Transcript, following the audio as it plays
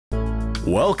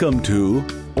Welcome to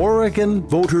Oregon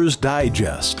Voters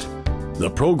Digest, the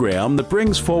program that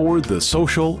brings forward the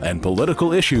social and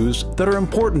political issues that are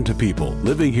important to people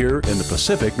living here in the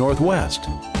Pacific Northwest.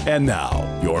 And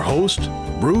now, your host,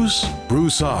 Bruce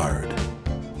Broussard.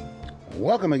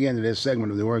 Welcome again to this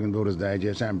segment of the Oregon Voters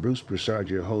Digest. I'm Bruce Broussard,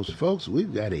 your host. Folks,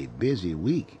 we've got a busy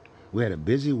week. We had a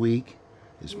busy week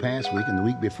this past week, and the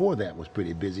week before that was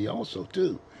pretty busy also,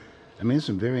 too. I mean,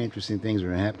 some very interesting things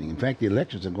are happening. In fact, the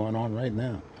elections are going on right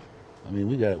now. I mean,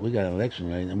 we got an election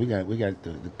right now. We got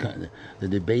the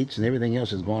debates and everything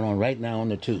else is going on right now on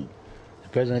the tube. The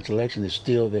presidential election is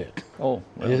still there. Oh,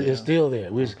 really? It's still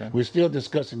there. We're still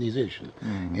discussing these issues.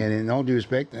 Mm-hmm. And in all due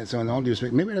respect,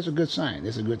 maybe that's a good sign.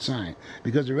 That's a good sign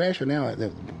because the rationale,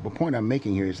 the point I'm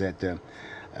making here is that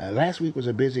last week was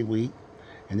a busy week,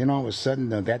 and then all of a sudden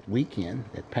that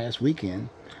past weekend,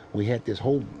 we had this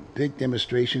whole big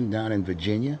demonstration down in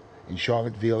Virginia, in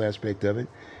Charlottesville aspect of it.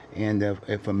 And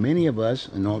for many of us,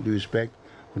 in all due respect,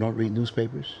 who don't read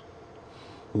newspapers,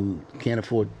 who can't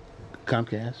afford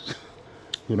Comcast,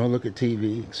 who don't look at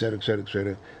TV, et cetera, et cetera, et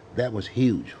cetera, that was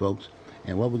huge, folks.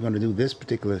 And what we're going to do this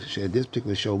particular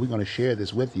show, we're going to share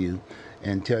this with you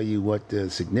and tell you what the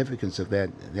significance of that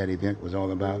event was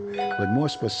all about. But more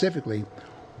specifically,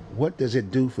 what does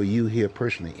it do for you here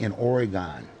personally in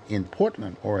Oregon, in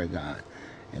Portland, Oregon?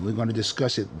 And we're going to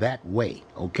discuss it that way,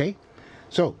 okay?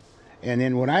 So, and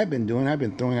then what I've been doing, I've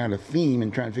been throwing out a theme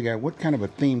and trying to figure out what kind of a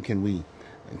theme can we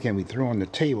throw on the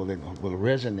table that will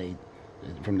resonate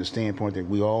from the standpoint that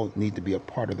we all need to be a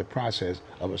part of the process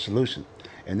of a solution.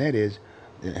 And that is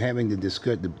having to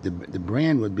discuss, the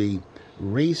brand would be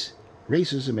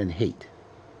racism and hate.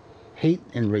 Hate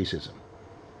and racism.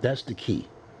 That's the key.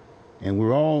 And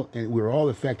we're all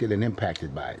affected and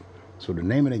impacted by it. So the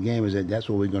name of the game is that's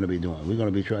what we're going to be doing. We're going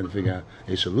to be trying to figure out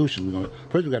a solution.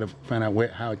 First we got to find out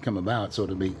how it come about, so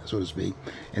to speak.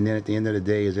 And then at the end of the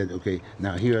day is that, okay,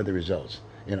 now here are the results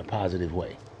in a positive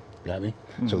way. Got me?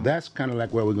 Mm-hmm. So that's kind of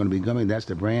like where we're going to be going. That's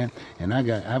the brand. And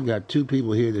I've got two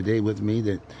people here today with me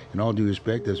that, in all due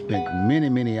respect, have spent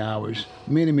many hours,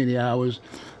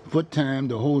 foot time,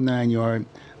 the whole 9 yard,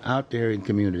 out there in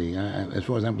community. As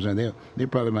far as I'm concerned, they're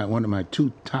probably one of my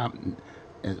two top.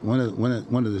 One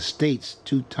of the state's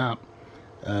two top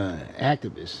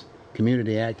activists,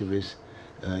 community activists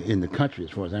in the country, as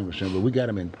far as I'm concerned. But we got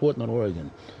them in Portland, Oregon,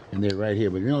 and they're right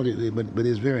here. But but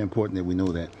it's very important that we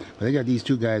know that. But I got these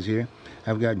two guys here.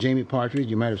 I've got Jamie Partridge.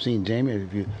 You might have seen Jamie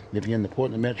if you're in the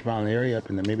Portland metropolitan area, up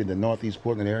in maybe the northeast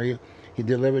Portland area. He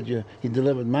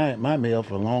delivered my mail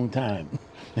for a long time,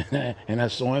 and I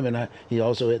saw him. And he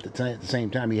also at the same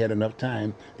time he had enough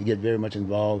time to get very much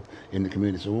involved in the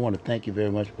community. So we want to thank you very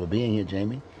much for being here,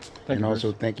 Jamie, and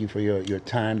also thank you for your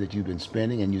time that you've been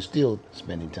spending, and you're still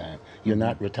spending time. You're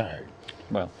not retired.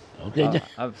 Well, okay.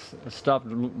 I've stopped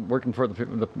working for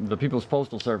the People's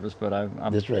Postal Service, but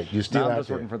I'm. That's right. You're still now out I'm just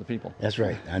there. working for the people. That's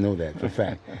right. I know that for a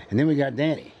fact. And then we got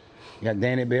Danny. You got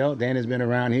Danny Bell. Danny's been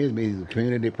around here. He's a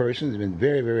community person. He's been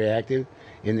very, very active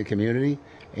in the community.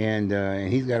 And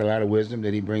he's got a lot of wisdom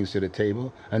that he brings to the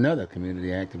table. Another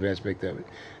community active aspect of it.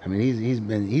 I mean, he's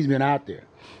been out there.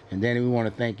 And Danny, we want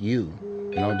to thank you,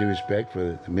 in all due respect,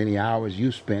 for the many hours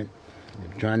you spent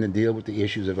trying to deal with the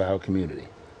issues of our community.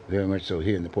 Very much so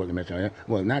here in the Portland metro area.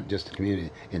 Well, not just the community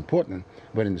in Portland,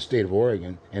 but in the state of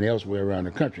Oregon and elsewhere around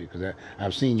the country, because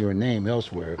I've seen your name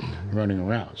elsewhere running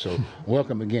around. So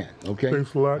welcome again, okay?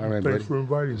 Thanks a lot. All right, Thanks buddy. for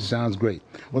inviting me. Sounds great.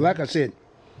 Well, like I said,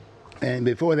 and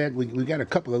before that, we got a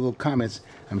couple of little comments.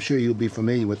 I'm sure you'll be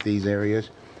familiar with these areas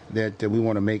that we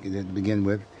want to make to begin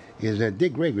with, is that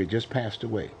Dick Gregory just passed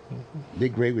away. Mm-hmm.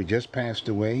 Dick Gregory just passed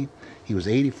away. He was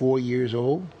 84 years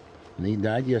old. And he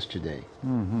died yesterday.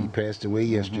 Mm-hmm. He passed away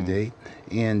yesterday.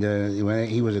 Mm-hmm. And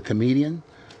he was a comedian,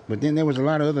 but then there was a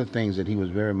lot of other things that he was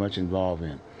very much involved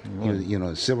in. Mm-hmm. He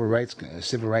was, a civil rights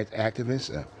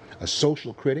activist, a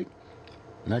social critic,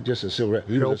 not just a civil rights.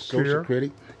 He was a social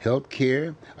critic,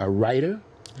 healthcare, a writer.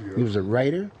 Yeah. He was a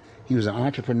writer. He was an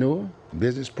entrepreneur,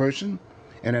 business person,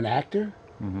 and an actor.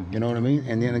 Mm-hmm. You know what I mean?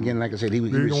 And then again, like I said, he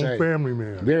resided, family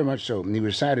man. Very much so. And he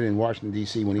resided in Washington,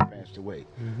 D.C. when he passed away.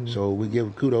 Mm-hmm. So we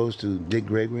give kudos to Dick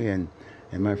Gregory and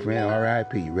my friend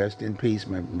R.I.P. Rest in peace,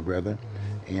 my brother.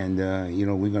 And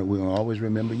we're gonna always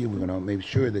remember you. We're gonna make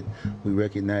sure that we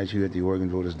recognize you at the Oregon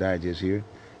Voters Digest here.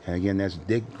 And again, that's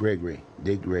Dick Gregory.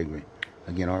 Dick Gregory.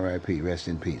 Again, R.I.P. Rest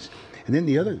in peace. And then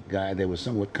the other guy that was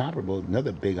somewhat comparable,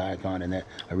 another big icon in that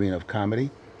arena of comedy,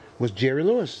 was Jerry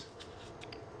Lewis.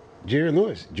 Jerry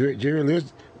Lewis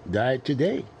died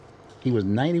today. He was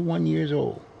 91 years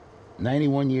old.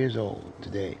 91 years old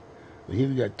today. But here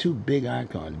we got two big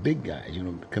icons, big guys, you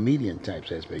know, comedian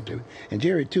types aspect of it. And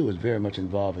Jerry too was very much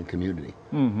involved in community,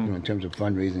 you know, in terms of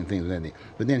fundraising and things like that.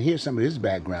 But then here's some of his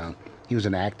background. He was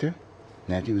an actor,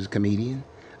 naturally he was a comedian,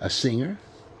 a singer,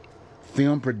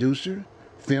 film producer,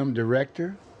 film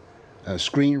director, a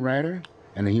screenwriter,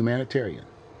 and a humanitarian.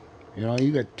 You know,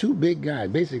 you got two big guys,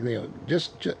 basically,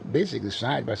 just basically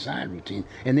side by side routine,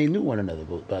 and they knew one another,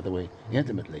 by the way,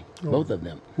 intimately, both of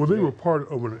them. Well, they were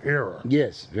part of an era.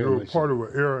 Yes, very much. They were part of an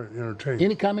era in entertainment.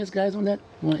 Any comments, guys, on that?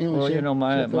 Well, you know,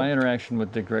 my interaction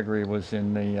with Dick Gregory was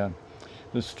in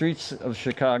the streets of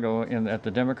Chicago at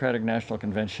the Democratic National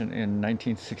Convention in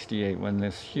 1968, when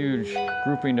this huge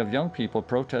grouping of young people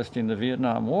protesting the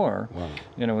Vietnam War,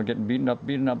 you know, were getting beaten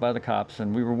up by the cops,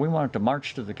 and we wanted to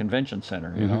march to the convention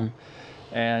center, you know,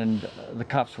 and the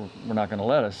cops were not going to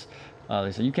let us.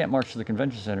 They said, "You can't march to the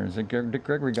convention center." And so Dick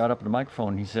Gregory got up at the microphone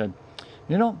and he said,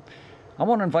 "You know, I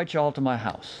want to invite you all to my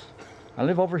house. I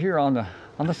live over here on the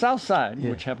south side,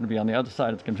 which happened to be on the other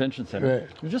side of the convention center.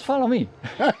 You just follow me."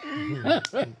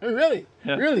 Really?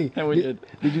 Yeah. Really? And we did.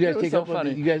 Did you guys take so up funny. on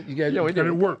it? You guys, Yeah, we did.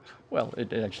 And it worked. Well,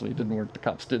 it actually didn't work. The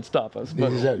cops did stop us,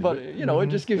 Exactly. but you know, it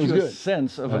just gives It was you a good.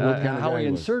 sense of Of what kind of how guy he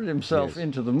he was. inserted himself Yes.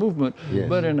 into the movement, Yes.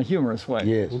 but in a humorous way.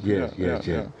 Yes, yes, Yeah, yes,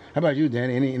 yeah, yes. How about you,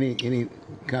 Danny? Any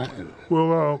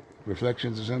Well,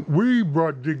 reflections or something? we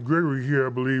brought Dick Gregory here, I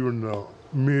believe, in the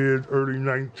early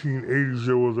 1980s.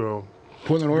 There was a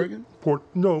Portland, Oregon?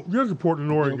 there's a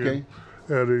Portland, Oregon, Okay.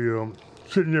 at a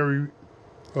centenary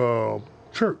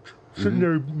church,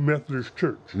 centenary Methodist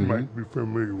church. You might be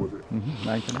familiar with it.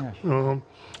 Ninth and Ash. And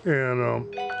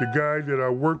the guy that I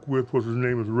worked with his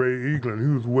name was Ray Eaglin.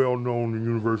 He was well known in the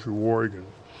University of Oregon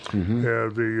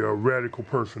as a radical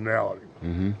personality.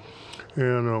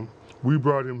 And we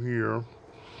brought him here,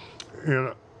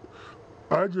 and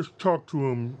I just talked to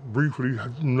him briefly,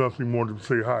 nothing more than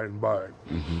say hi and bye.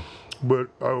 But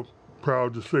I'm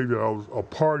proud to say that I was a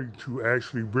party to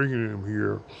actually bringing him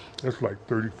here. That's like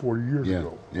 30, 40 years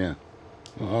ago. Yeah.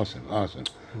 Well, awesome, awesome.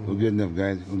 Well, good enough,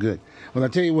 guys. Well, good. Well, I'll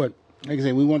tell you what. Like I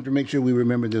said, we want to make sure we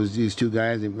remember these two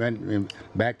guys. They ran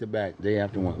back to back, day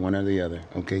after one or the other.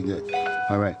 Okay, good.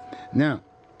 All right. Now,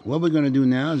 what we're going to do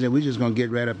now is that we're just going to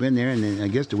get right up in there, and then I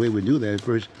guess the way we do that is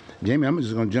first, Jamie, I'm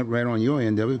just going to jump right on your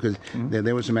end of it because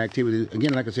there was some activity.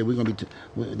 Again, like I said, we're going to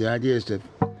be. The idea is to.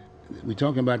 We're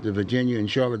talking about the Virginia and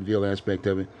Charlottesville aspect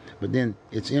of it, but then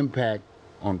its impact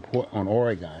on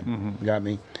Oregon, got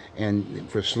me? And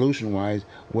for solution-wise,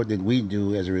 what did we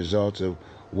do as a result of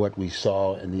what we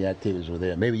saw and the activities were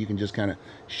there? Maybe you can just kind of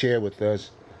share with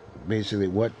us basically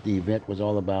what the event was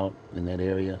all about in that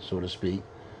area, so to speak,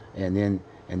 and then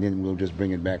we'll just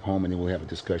bring it back home and then we'll have a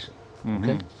discussion.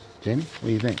 Okay, Jamie, what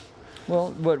do you think?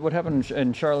 Well, what happened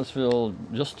in Charlottesville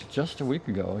just a week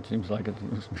ago, it seems like it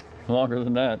was longer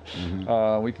than that,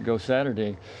 a week ago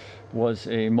Saturday, was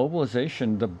a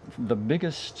mobilization, the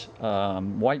biggest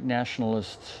white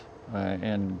nationalist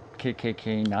and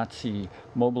KKK Nazi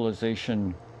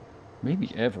mobilization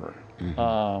maybe ever,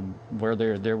 where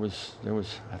there was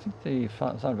I think they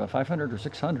thought about 500 or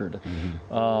 600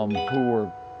 who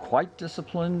were quite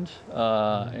disciplined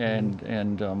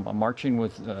and marching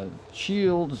with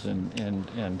shields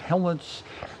and helmets,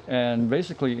 and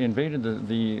basically invaded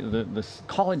the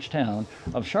college town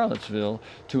of Charlottesville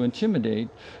to intimidate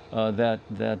that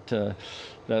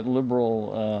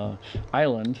liberal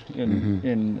island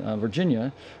in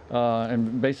Virginia,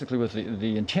 and basically with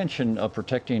the intention of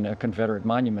protecting a Confederate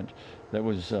monument that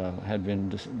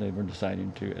they were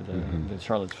deciding to the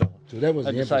Charlottesville. So that was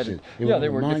the emphasis. Yeah, they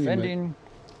were defending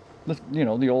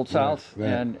the Old South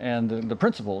and the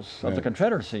principles of the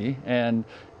Confederacy, and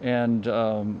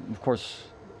of course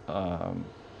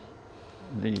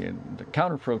the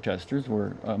counter protesters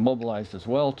were mobilized as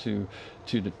well to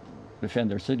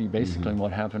defend their city. Basically, and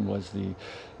what happened was the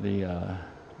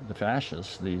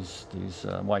fascists, these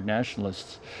white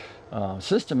nationalists,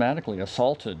 systematically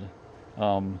assaulted.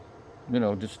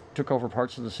 Just took over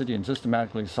parts of the city and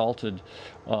systematically assaulted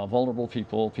vulnerable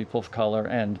people of color,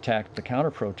 and attacked the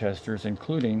counter-protesters,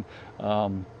 including,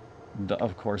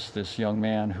 of course, this young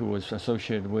man who was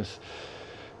associated with,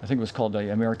 I think it was called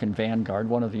the American Vanguard,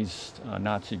 one of these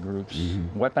Nazi groups,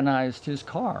 weaponized his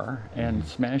car and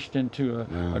smashed into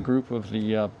a group of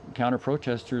the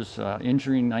counter-protesters,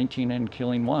 injuring 19 and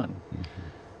killing 1.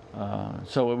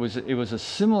 So it was a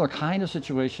similar kind of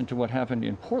situation to what happened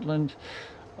in Portland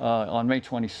on May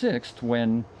 26th,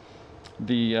 when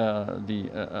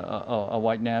a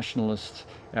white nationalist,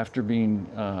 after being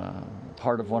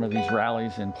part of one of these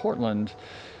rallies in Portland,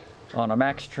 on a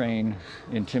MAX train,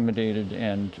 intimidated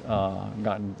and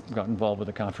got involved with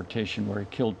a confrontation where he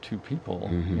killed 2 people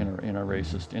in a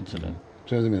racist incident.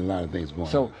 So there's been a lot of things going on.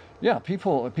 So yeah,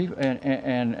 people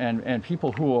and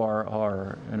people who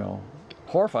are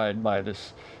horrified by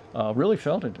this really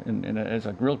felt it as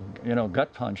a real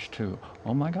gut punch to,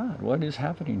 oh my God, what is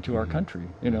happening to our country?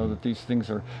 That these things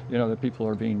are that people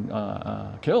are being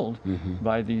killed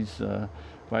by these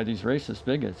racist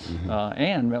bigots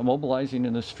and mobilizing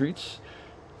in the streets.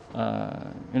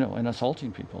 And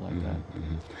assaulting people like that.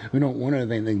 One other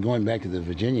thing, then going back to the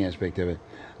Virginia aspect of it,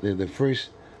 the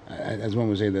first, as one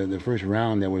would say, the first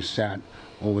round that was shot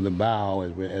over the bow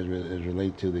as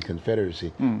related to the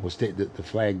Confederacy was the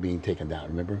flag being taken down.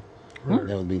 Remember? Right.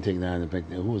 That was being taken down. In fact,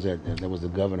 who was that? That was the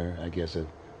governor, I guess, of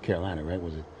Carolina, right?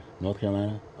 Was it North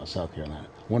Carolina or South Carolina?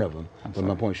 One of them. But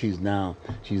my point, she's now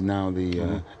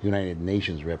the United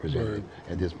Nations representative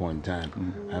at this point in time.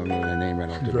 I don't remember her name right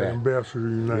off the bat. Ambassador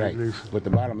of the United Nations. But the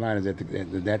bottom line is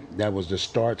that was the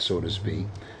start, so to speak,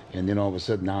 and then all of a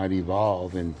sudden now it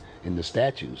evolved in the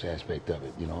statues aspect of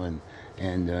it,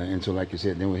 and so like you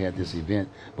said, then we had this event,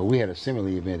 but we had a similar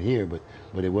event here, but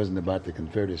it wasn't about the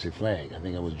Confederacy flag. I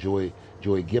think it was Joy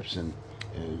Gibson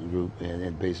group,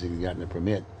 and basically gotten a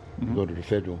permit to go to the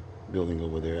federal building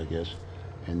over there, I guess.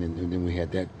 And then we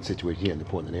had that situation here in the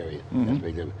Portland area.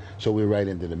 Aspect of it. So we're right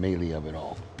into the melee of it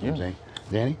all. You know what I'm saying?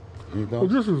 Danny, any thoughts? Well,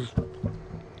 this is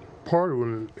part of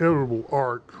an inevitable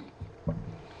arc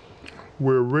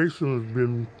where racism has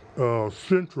been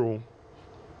central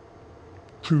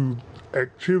to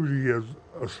activity as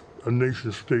a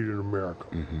nation state in America.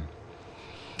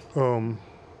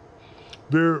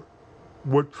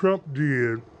 What Trump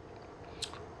did,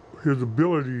 his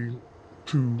ability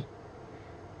to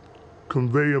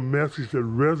convey a message that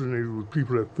resonated with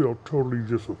people that felt totally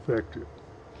disaffected.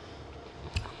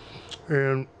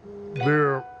 And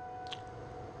their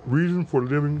reason for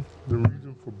living, the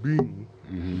reason for being,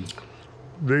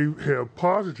 they have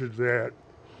posited that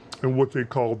in what they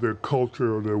call their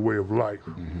culture or their way of life.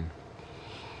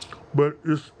 But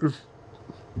it's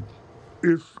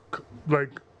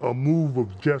like a move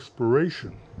of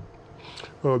desperation.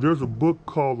 There's a book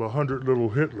called 100 Little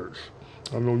Hitlers.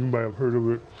 I know you might have heard of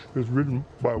it. It's written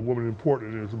by a woman in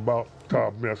Portland. It's about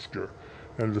Tom Metzger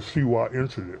and the Siwa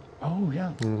incident. Oh,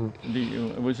 yeah.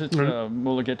 Was it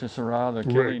Mulugeta Sarah, the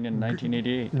killing in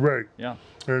 1988? Right. Yeah.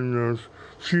 And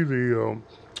she's the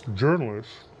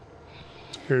journalist,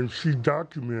 and she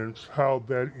documents how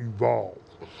that evolved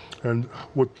and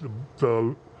what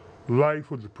the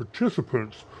life of the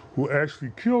participants who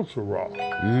actually killed Sarah,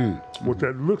 what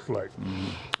that looks like.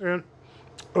 And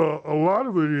a lot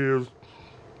of it is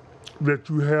that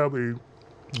you have a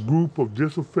group of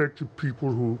disaffected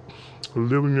people who are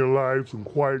living their lives in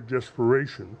quiet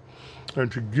desperation,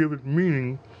 and to give it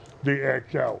meaning, they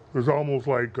act out. It's almost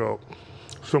like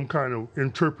some kind of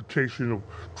interpretation of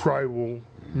tribal,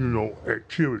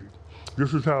 activity.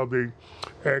 This is how they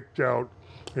act out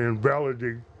and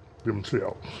validate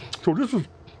themselves. So this is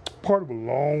part of a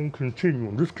long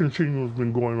continuum. This continuum has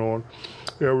been going on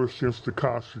ever since the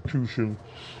Constitution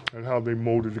and how they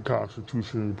molded the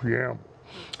Constitution in the preamble.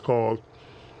 Because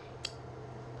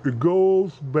it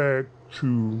goes back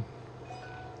to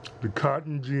the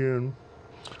Cotton Gin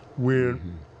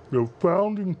when the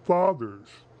founding fathers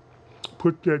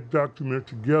put that document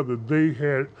together. They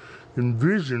had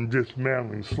envisioned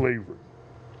dismantling slavery.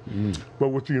 But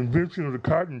with the invention of the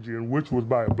cotton gin, which was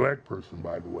by a black person,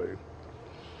 by the way,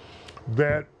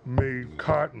 that made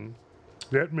cotton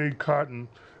a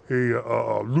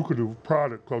lucrative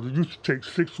product, because it used to take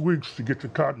 6 weeks to get the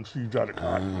cotton seeds out of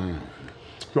cotton.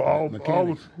 So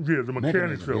the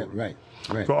mechanics of it. Right.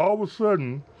 So all of a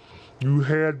sudden, you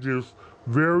had this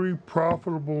very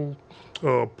profitable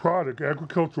product,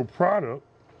 agricultural product,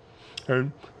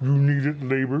 and you needed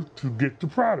labor to get the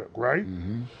product, right?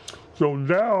 So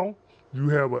now you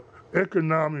have an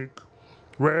economic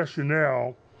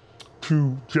rationale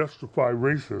to justify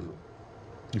racism.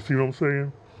 You see what I'm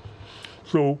saying?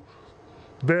 So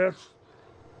that's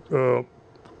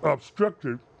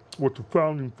obstructed what the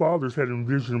founding fathers had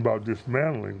envisioned about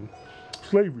dismantling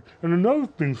slavery. And another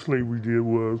thing slavery did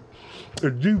was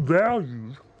it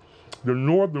devalued the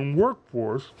northern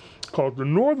workforce, because the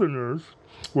northerners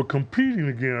were competing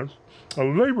against a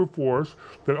labor force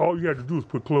that all you had to do is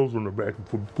put clothes on their back and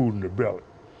put food in their belly.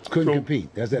 Couldn't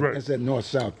compete. That's that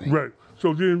north-south thing. Right.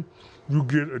 So then you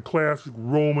get a classic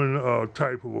Roman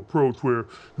type of approach where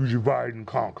you divide and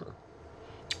conquer.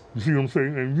 You see what I'm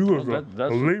saying? And you as a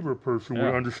labor person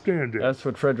would understand that. That's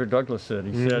what Frederick Douglass said.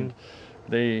 He said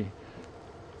they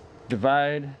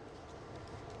divide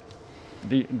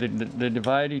they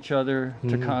divide each other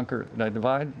to conquer. They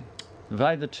divide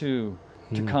the two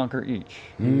to conquer each.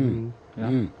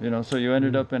 So you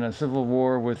ended up in a civil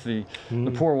war with the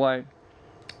poor white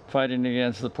fighting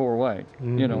against the poor white.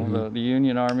 You know, the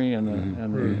Union Army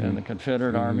and the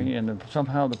Confederate Army, and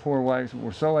somehow the poor whites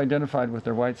were so identified with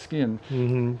their white skin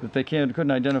that they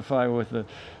couldn't identify with the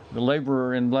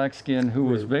laborer in black skin who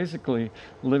was basically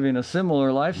living a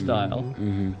similar lifestyle,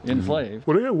 enslaved.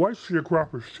 Well, they had white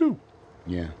sharecroppers too.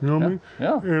 Yeah. You know what I mean?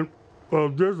 Yeah. And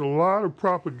there's a lot of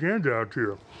propaganda out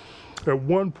there. At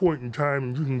one point in time,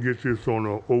 and you can get this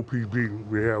on OPB,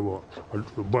 we have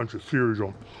a bunch of series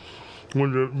on.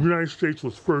 When the United States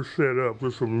was first set up,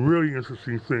 there's some really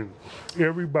interesting things.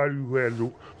 Everybody who had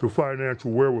the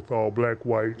financial wherewithal, black,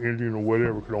 white, Indian, or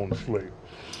whatever, could own a slave.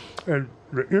 And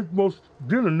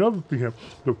then another thing happened.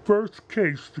 The first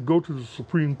case to go to the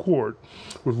Supreme Court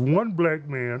was one black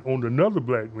man owned another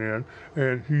black man,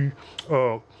 and he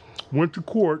went to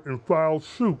court and filed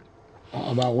suit.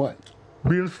 About what?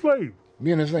 Being a slave.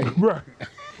 Being a slave. Right.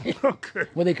 Okay.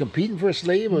 Were they competing for a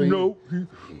slave? Or No,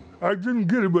 I didn't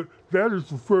get it, but that is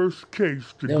the first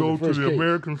case to go to the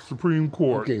American Supreme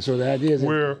Court. Okay, so the idea is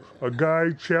where a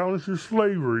guy challenges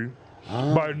slavery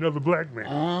by another black man.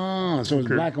 Ah, so it's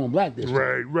black on black this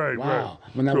time. Right. Wow.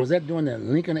 Well, now, was that during the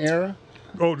Lincoln era?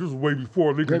 Oh, this is way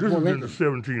before Lincoln. This is in the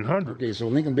 1700s. Okay, so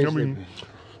Lincoln basically... I mean,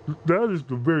 that is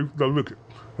now look,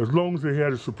 as long as they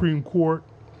had a Supreme Court,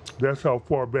 that's how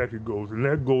far back it goes. And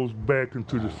that goes back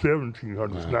into the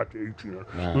 1700s, not the 1800s.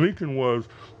 Wow. Lincoln was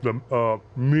the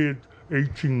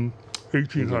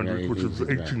mid-1800s, which is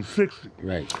 1860.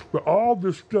 Right. But all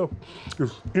this stuff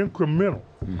is incremental,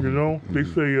 you know? They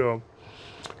say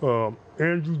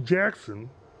Andrew Jackson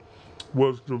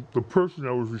was the person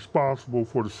that was responsible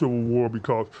for the Civil War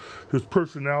because his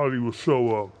personality was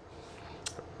so,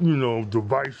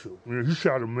 divisive. You know, he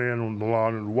shot a man on the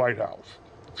lawn of the White House.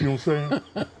 You know what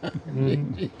I'm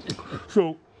saying?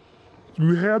 So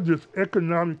you have this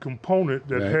economic component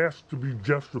that has to be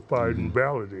justified and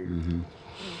validated.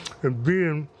 And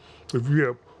then if you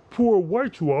have poor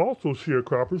whites who are also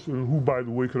sharecroppers and who, by the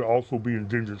way, could also be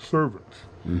indentured servants.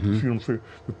 See what I'm saying?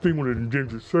 The thing with an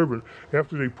indentured servant,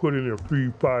 after they put in their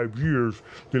 3-5 years,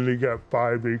 then they got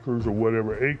 5 acres or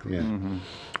whatever acres. Yeah.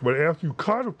 But after you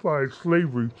codified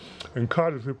slavery and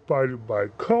codified it by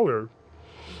color,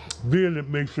 then it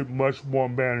makes it much more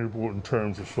manageable in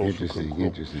terms of social control.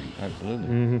 Interesting.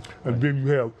 Absolutely. And then you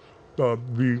have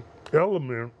the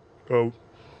element of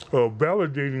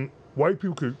validating. White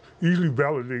people could easily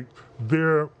validate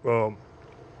their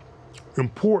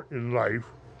import in life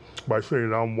by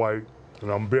saying I'm white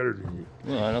and I'm better than you.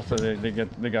 Well, and also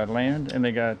they got land and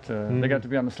they got to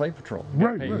be on the slave patrol.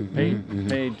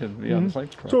 Paid to be on the slave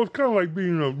patrol. So it's kind of like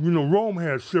being Rome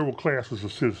had several classes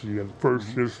of citizens. You had the first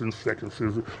citizen, second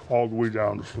citizen, all the way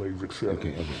down to slaves, etc.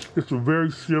 Okay. It's a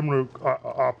very similar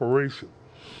operation.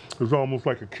 It's almost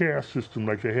like a caste system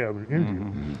like they have in India.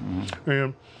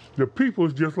 And the people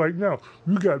is just like now.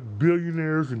 You got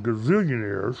billionaires and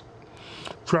gazillionaires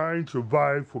trying to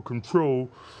vie for control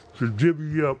to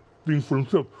divvy up things for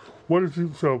themselves. What is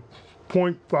it? So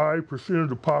 0.5% of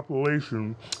the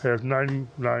population has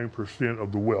 99%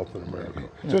 of the wealth in America.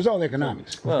 So it's all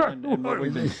economics. Well, and what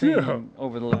we've been seeing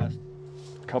over the last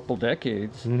couple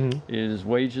decades is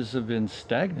wages have been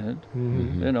stagnant.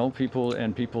 You know,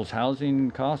 people's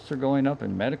housing costs are going up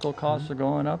and medical costs are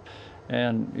going up.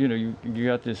 And you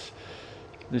got this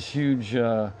huge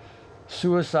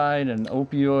suicide and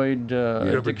opioid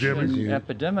addiction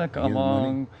epidemic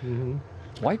among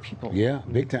white people. Yeah,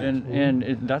 big time. And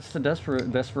that's the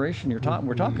desperation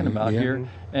we're talking about here.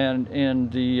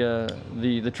 And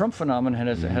the Trump phenomenon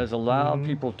has allowed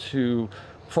people to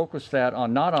focus that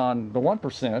on not on the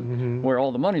 1% where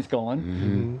all the money's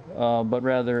going, but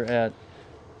rather at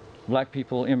black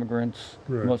people, immigrants,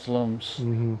 Muslims,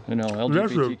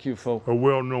 LGBTQ folk. A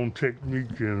well-known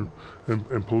technique in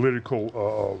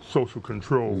political social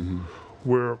control,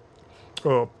 where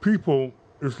people,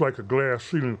 it's like a glass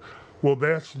ceiling. Well,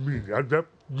 that's me.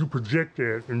 You project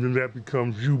that, and then that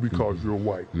becomes you because you're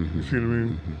white. You see what I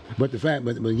mean? But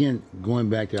but again, going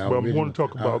back to our I want to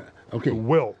talk about the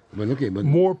wealth. But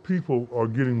more people are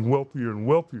getting wealthier and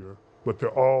wealthier, but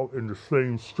they're all in the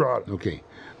same strata. Okay,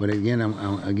 but again,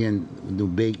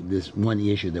 this one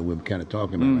issue that we're kind of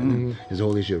talking about right now is the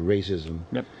whole issue of racism.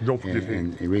 Yep. Don't forget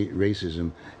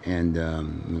racism and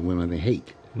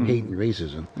hate. Hate and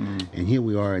racism, and here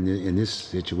we are in this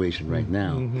situation right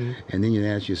now. And then you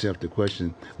ask yourself the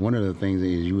question. One of the things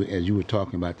is as you were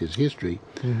talking about this history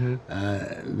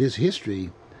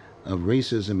of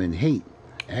racism and hate,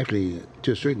 actually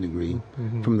to a certain degree,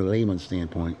 from the layman's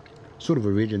standpoint, sort of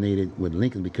originated with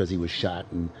Lincoln because he was shot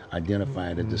and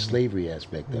identified as the slavery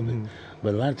aspect of it.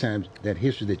 But a lot of times that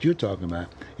history that you're talking about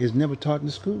is never taught in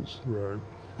the schools. Right.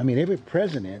 I mean, every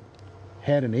president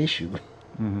had an issue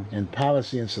and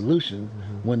policy and solution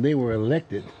when they were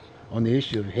elected on the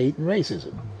issue of hate and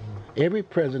racism. Every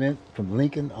president from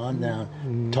Lincoln on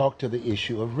down talked to the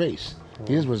issue of race.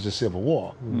 His was the Civil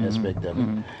War aspect of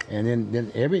it. And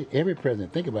then every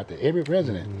president, think about that, every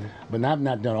president, but I've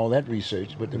not done all that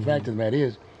research, but the fact of the matter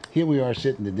is, here we are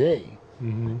sitting today,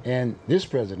 and this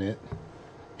president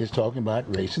is talking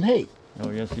about race and hate. Oh,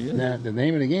 yes, he is. Now, the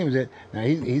name of the game is that, now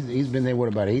he's been there, what,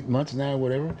 about 8 months now or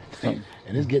whatever? And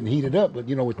it's getting heated up, but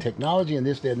you know, with technology and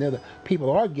this, that, and the other, people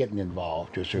are getting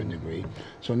involved to a certain degree.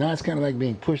 So now it's kind of like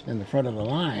being pushed in the front of the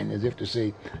line, as if to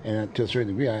say, and to a certain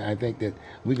degree, I think that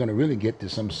we're going to really get to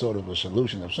some sort of a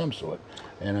solution of some sort.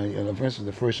 And for instance,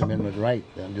 the First Amendment right,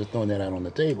 I'm just throwing that out on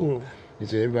the table. It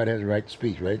says everybody has a right to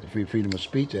speech, right? The freedom of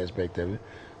speech aspect of it.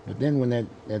 But then when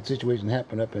that situation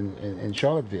happened up in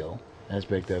Charlottesville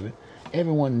aspect of it,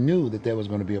 everyone knew that there was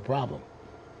going to be a problem,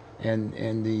 and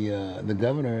the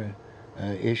governor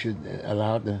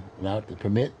allowed the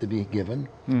permit to be given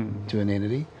to an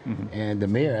entity, and the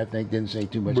mayor, I think, didn't say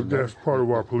too much. But that's part of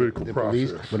our political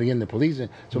process. Police, but again, the police.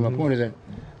 So my point is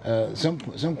that some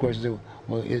questions say,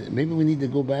 well, maybe we need to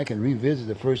go back and revisit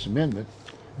the First Amendment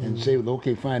and say, well,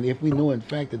 okay, fine. If we know in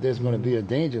fact that there's going to be a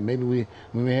danger, maybe we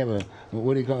may have a,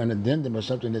 what do you call it, an addendum or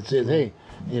something that says, hey,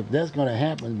 if that's going to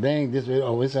happen, bang, this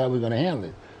is how we're going to handle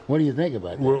it. What do you think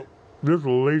about that? Well, there's a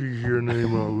lady here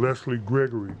named Leslie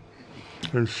Gregory,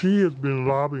 and she has been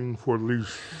lobbying for at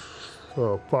least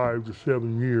 5 to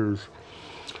 7 years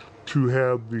to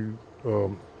have the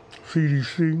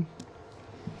CDC,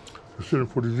 the Center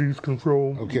for Disease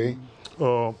Control, okay,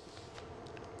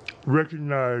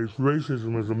 recognize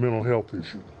racism as a mental health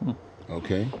issue.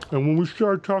 Okay. And when we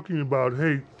start talking about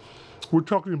hate, we're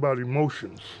talking about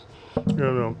emotions.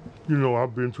 And, you know,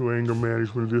 I've been through anger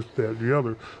management, this, that, the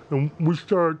other. And we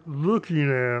start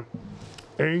looking at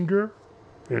anger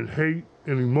and hate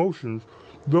and emotions.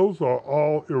 Those are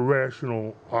all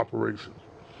irrational operations.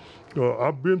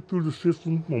 I've been through the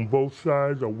system on both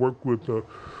sides. I work with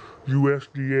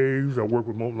USDAs, I work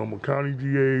with Multnomah County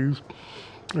DAs.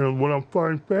 And what I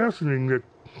find fascinating that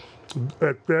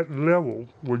at that level,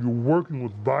 where you're working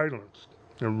with violence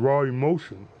and raw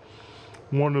emotion,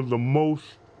 one of the most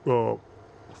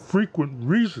frequent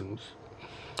reasons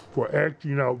for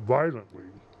acting out violently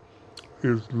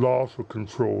is loss of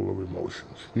control of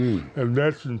emotions. And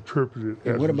that's interpreted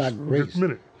as what about race? Just a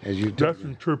minute. That's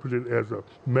interpreted as a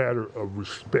matter of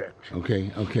respect.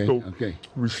 Okay, So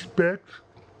respect,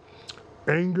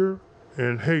 anger,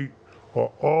 and hate are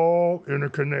all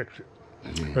interconnected.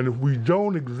 And if we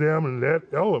don't examine that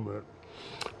element,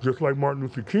 just like Martin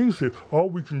Luther King said, all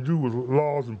we can do with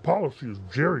laws and policy is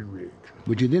jerry-rig.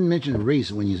 But you didn't mention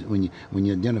race when you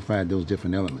identified those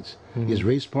different elements. Is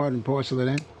race part and parcel of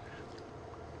that?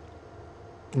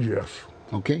 Yes.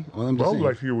 Okay. Well, I'm just I would saying.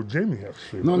 like to hear what Jamie has to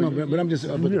say. But I'm just.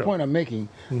 But the point I'm making,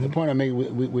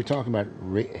 we're talking about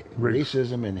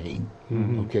racism and hate.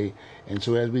 Okay. And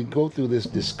so as we go through this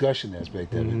discussion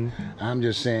aspect of it, I'm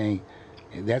just saying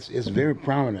it's very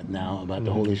prominent now about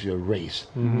the whole issue of race.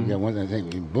 You got one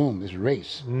thing, boom, it's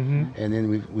race, and then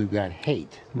we've got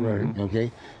hate. Right. Okay.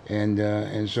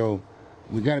 And so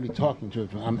we got to be talking to it.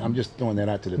 I'm just throwing that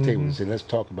out to the table and say, let's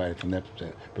talk about it from that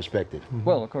perspective.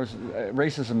 Well, of course,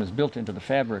 racism is built into the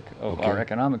fabric of our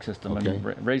economic system. Okay. I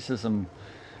mean, racism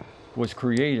was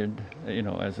created, you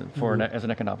know, as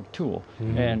an economic tool,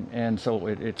 and so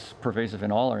it's pervasive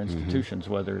in all our institutions,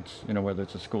 whether it's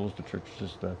the schools, the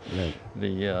churches,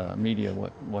 the media,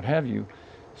 what have you.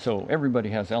 So everybody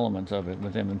has elements of it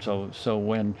with them, and so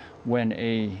when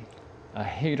a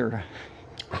hater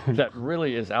that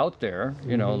really is out there,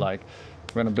 you know, like,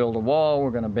 we're going to build a wall,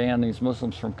 we're going to ban these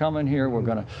Muslims from coming here, we're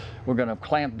going to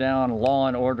clamp down law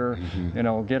and order, you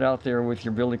know, get out there with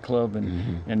your billy club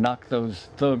and knock those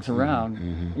thugs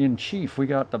around. In chief, we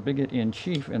got the bigot in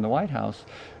chief in the White House.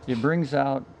 It brings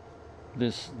out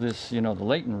this you know, the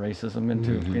latent racism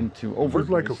into overt It's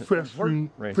like a racism,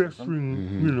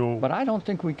 festering, you know. But I don't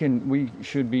think we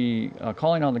should be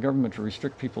calling on the government to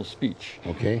restrict people's speech.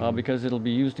 Okay. Because it'll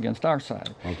be used against our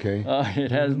side. Okay.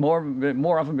 It has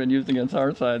more often been used against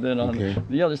our side than on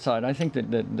the other side. I think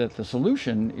that the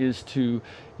solution is to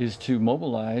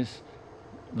mobilize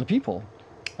the people,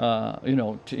 you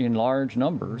know, in large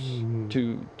numbers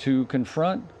to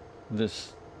confront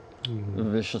this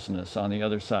viciousness on the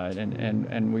other side,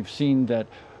 and we've seen that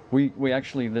we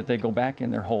actually that they go back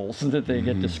in their holes, that they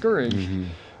get discouraged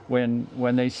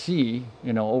when they see,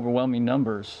 you know, overwhelming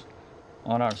numbers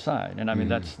on our side. And I mean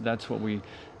that's what we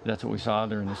saw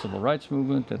during the civil rights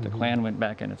movement, that the Klan went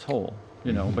back in its hole,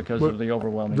 you know, because of the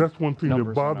overwhelming That's one thing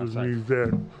that bothers me, is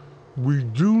that we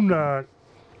do not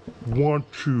want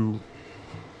to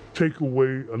take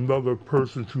away another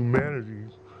person's humanity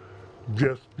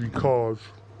just because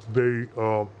they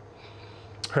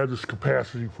had this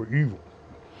capacity for evil.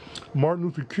 Martin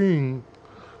Luther King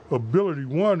ability,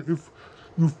 one,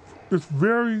 it's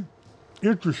very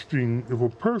interesting if a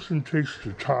person takes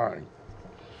the time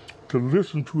to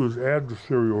listen to his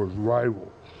adversary or his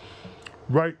rival.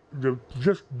 Right,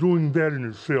 just doing that in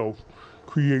itself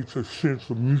creates a sense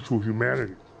of mutual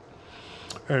humanity.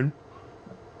 And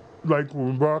like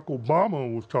when Barack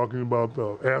Obama was talking about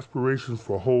the aspirations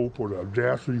for hope or the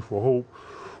audacity for hope,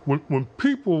 when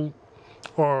people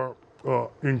are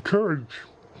encouraged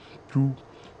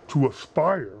to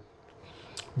aspire,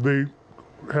 they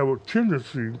have a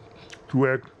tendency to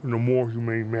act in a more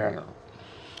humane manner.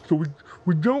 So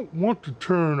we don't want to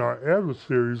turn our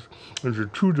adversaries into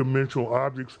two-dimensional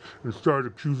objects and start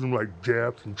accusing them like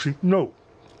Japs and cheat. No,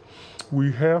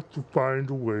 we have to find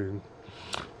a way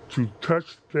to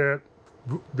touch that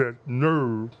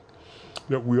nerve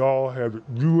that we all have.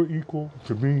 You are equal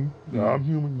to me. I'm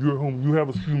human. You're human. You have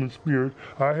a human spirit.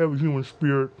 I have a human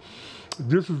spirit.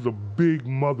 This is a big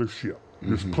mothership,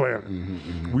 this planet.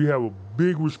 We have a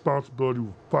big responsibility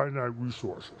with finite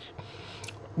resources.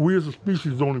 We as a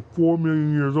species are only 4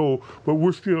 million years old, but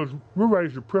we're right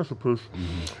at the precipice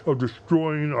of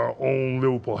destroying our own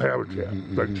livable habitat,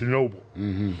 like Chernobyl.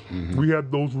 We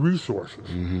have those resources.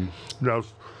 Now,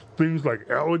 things like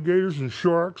alligators and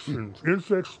sharks and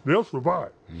insects, they'll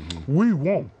survive. We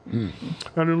won't. And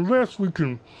unless we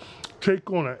can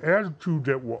take on an attitude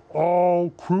that we're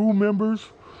all crew members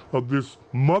of this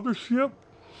mothership,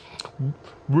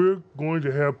 we're going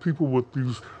to have people with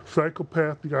these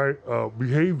psychopathic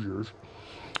behaviors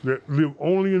that live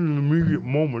only in an immediate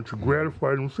moment to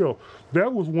gratify themselves.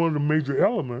 That was one of the major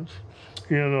elements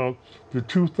in the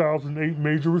 2008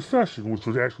 major recession, which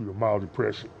was actually a mild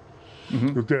depression.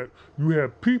 Is that you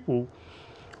had people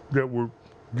that were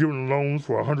given loans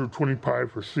for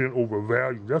 125% over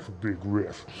value. That's a big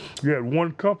risk. You had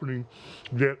one company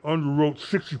that underwrote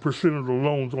 60% of the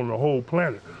loans on the whole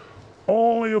planet.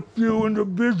 Only a few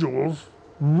individuals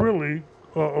really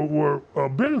were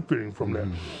benefiting from that.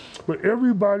 But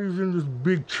everybody's in this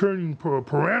big churning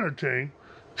piranha tank,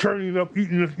 churning up,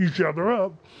 eating each other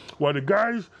up, while the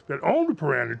guys that own the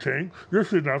piranha tank, they're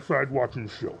sitting outside watching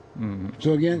the show.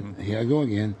 So again, here I go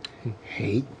again,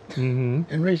 hate and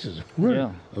racism. Right.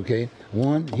 Yeah. Okay,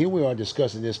 one, here we are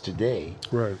discussing this today.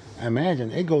 Right. I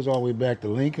imagine it goes all the way back to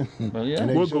Lincoln. Well, yeah.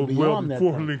 And Well, so it goes well beyond that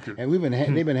before point. Lincoln.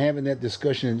 And they've been having that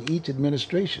discussion in each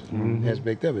administration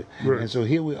aspect of it. Right. And so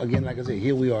here we, again, like I said,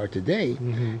 here we are today.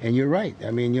 And you're right.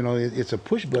 I mean, you know, it's a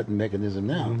push button mechanism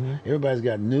now. Everybody's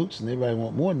got nukes and everybody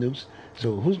want more nukes.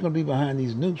 So who's going to be behind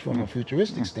these nukes from a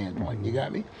futuristic standpoint? You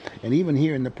got me? And even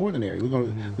here in the Portland area, we're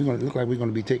going to look like we're going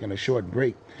to be taking a short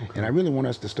break. And I really want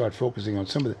us to start focusing on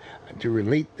some of to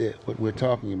relate what we're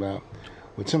talking about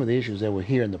with some of the issues that were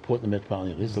here in the Portland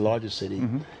metropolitan area. It's the largest city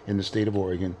in the state of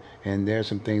Oregon, and there are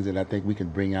some things that I think we can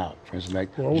bring out. For instance,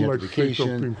 like Well, I would like to say gentrification.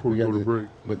 something before we go to break.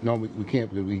 But no, we can't,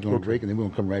 because we're going to break and then we're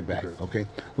going to come right back. Okay?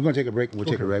 We're going to take a break and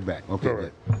we'll take it right back. Okay, All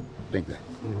right. good. Think that.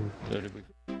 So did we-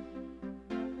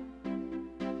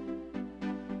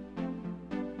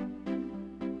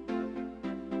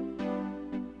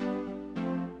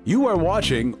 You are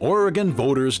watching Oregon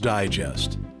Voters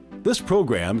Digest. This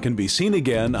program can be seen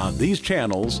again on these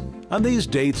channels on these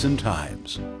dates and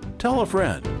times. Tell a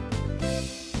friend.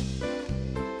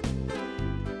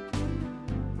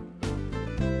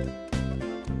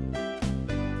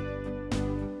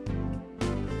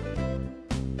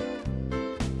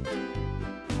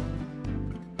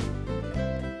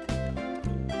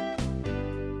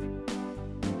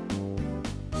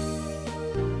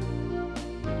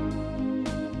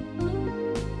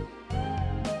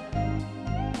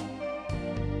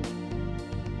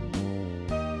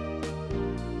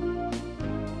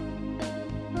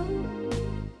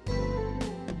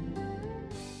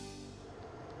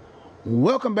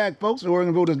 Welcome back, folks, to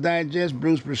Oregon Voters Digest.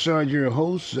 Bruce Broussard, your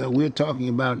host. We're talking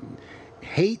about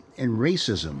hate and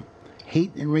racism.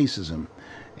 Hate and racism.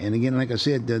 And again, like I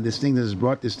said, this thing that has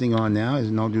brought this thing on now, is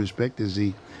in all due respect, is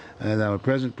our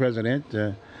present president,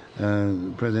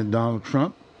 President Donald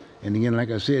Trump. And again, like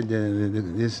I said,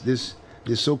 this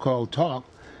so-called talk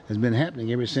has been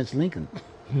happening ever since Lincoln.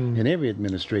 In every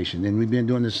administration, and we've been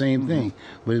doing the same thing.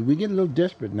 But we get a little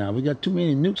desperate now. We got too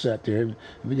many nukes out there.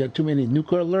 We got too many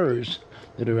nuclear lures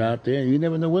that are out there, and you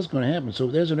never know what's going to happen. So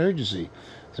there's an urgency.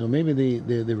 So maybe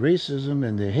the racism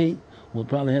and the hate we'll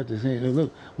probably have to say,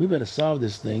 look, we better solve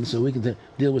this thing so we can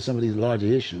deal with some of these larger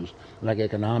issues, like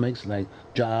economics, like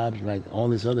jobs, like all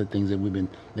these other things that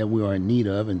we are in need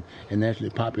of, and naturally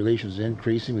population is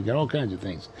increasing. We got all kinds of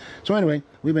things. So anyway,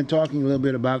 we've been talking a little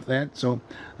bit about that. So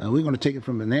we're going to take it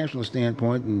from a national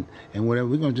standpoint and whatever.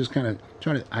 We're going to just kind of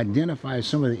try to identify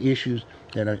some of the issues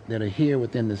that are here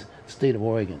within the state of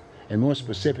Oregon, and more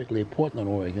specifically Portland,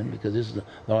 Oregon, because this is the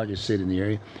largest city in the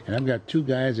area. And I've got two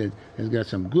guys that has got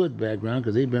some good background,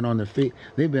 because they've been on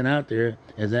they've been out there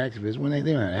as activists. When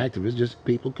they're not activists, just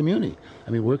people, community. I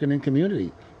mean, working in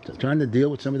community, trying to deal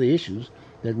with some of the issues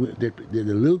that the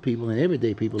little people and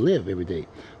everyday people live every day.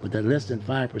 But that less than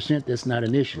 5%, that's not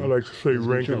an issue. I like to say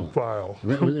rank and file.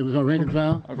 We're going to rank and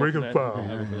file? Rank and file.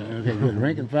 Okay, good.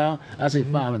 Rank and file. I say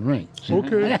file and rank.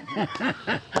 Okay.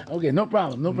 Okay, no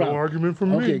problem. No problem. No argument from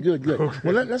me. Okay, good. Okay.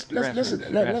 Well,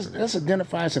 let's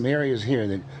identify some areas here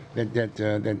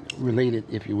that related,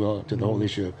 if you will, to the whole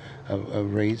issue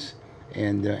of race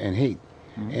and hate.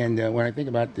 And when I think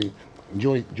about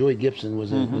Joey Gibson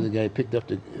was the guy who picked up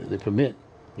the permit,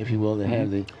 if you will, they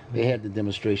had the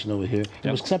demonstration over here.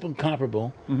 It was something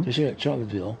comparable to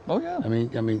Charlottesville. Oh yeah. I mean,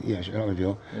 yeah,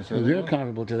 Charlottesville. Yes, it was very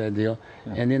comparable to that deal.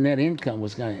 Yeah. And then that income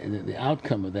was the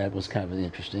outcome of that was kind of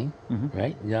interesting,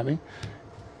 right? You got me?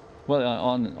 Well,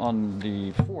 on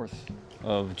the 4th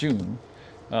of June,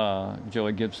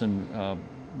 Joey Gibson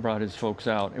brought his folks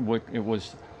out. It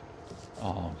was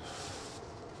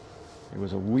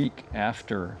a week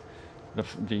after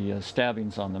the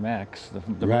stabbings on the Max,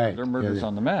 the murders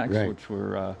on the Max, which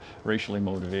were racially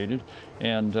motivated,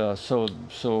 and so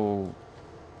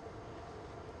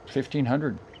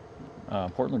 1,500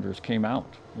 Portlanders came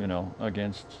out,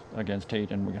 against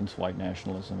hate and against white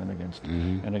nationalism and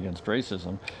against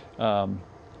racism,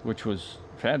 which was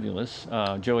fabulous.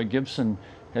 Joey Gibson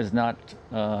has not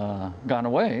gone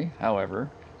away, however.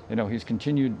 He's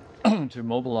continued to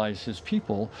mobilize his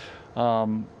people.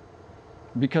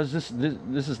 Because this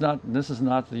is not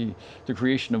the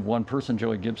creation of one person,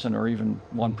 Joey Gibson, or even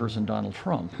one person, Donald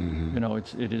Trump.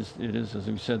 It is as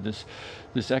we said,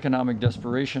 this economic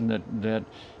desperation that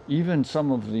even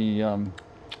some of the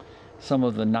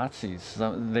Nazis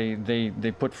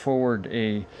they put forward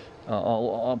a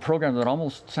program that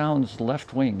almost sounds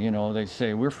left-wing. They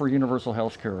say we're for universal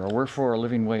health care, or we're for a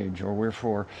living wage, or we're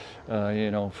for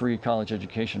free college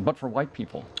education, but for white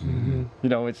people.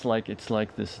 It's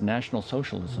like this national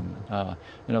socialism.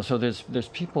 So there's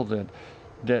people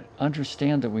that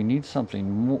understand that we need something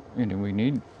more. We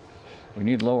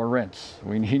need lower rents,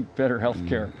 we need better health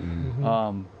care.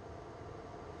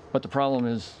 But the problem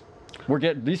is,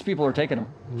 these people are taking them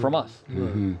from us,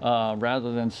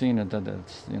 rather than seeing it that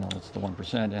it's the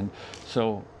 1%. And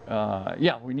so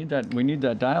we need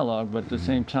that dialogue. But at the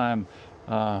same time,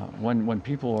 when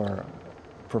people are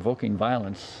provoking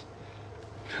violence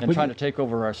and trying to take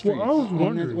over our streets. Well, I was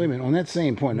wondering. Wait a minute, on that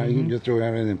same point, now you can just throw it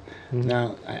out in.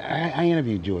 Now I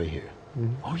interviewed Joey here.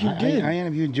 Oh, you did? I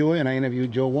interviewed Joey and I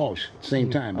interviewed Joe Walsh at the same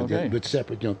time, but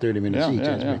separate, 30 minutes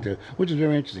each, which is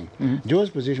very interesting. Joe's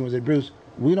position was that, Bruce,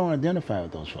 we don't identify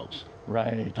with those folks.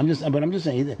 Right. I'm just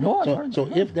saying that. No, so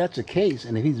if that's the case,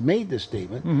 and if he's made this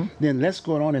statement, then let's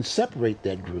go on and separate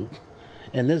that group,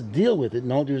 and let's deal with it.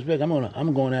 In all due respect,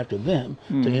 I'm going after them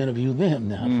to interview them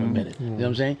now for a minute. You know what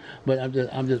I'm saying?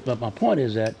 But my point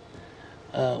is that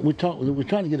we're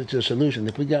trying to get it to a solution.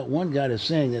 If we got one guy that's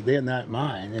saying that they're not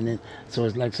mine, and then so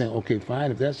it's like saying, okay,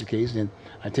 fine, if that's the case, then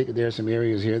I take it there are some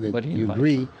areas here that you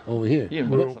agree over here.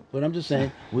 But I'm just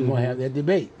saying we're going to have that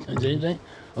debate. You know what I'm saying?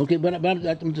 Okay, but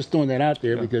I'm just throwing that out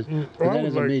there because that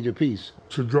is a major piece.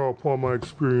 To draw upon my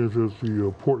experience as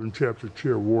the Portland chapter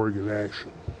chair of Oregon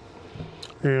Action,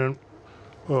 and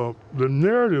the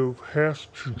narrative has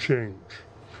to change,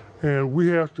 and we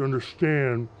have to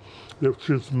understand that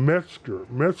since Metzger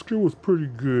was pretty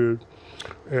good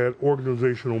at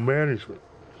organizational management.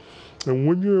 And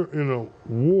when you're in a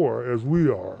war, as we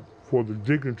are, for the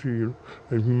dignity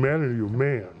and humanity of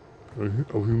man,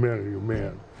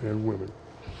 and women,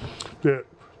 that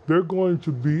there's going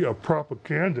to be a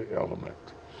propaganda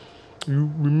element.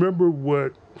 You remember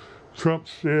what Trump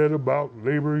said about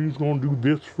labor, he's going to do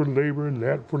this for labor and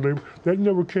that for labor. That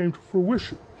never came to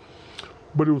fruition.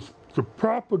 But it was the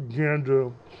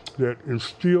propaganda that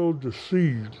instilled the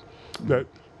seed that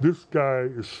this guy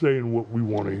is saying what we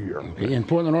want to hear. Okay, in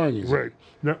Portland, Oregon. Right.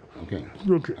 Now, okay.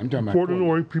 I'm talking about Portland,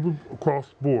 Oregon, people across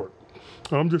the board.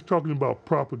 I'm just talking about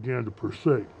propaganda per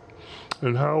se,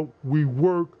 and how we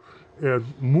work as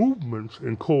movements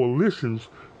and coalitions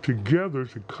together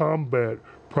to combat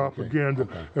propaganda.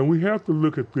 Okay. And we have to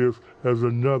look at this as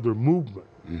another movement.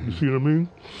 You see what I mean?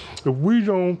 If we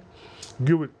don't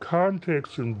give it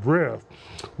context and breadth,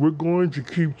 we're going to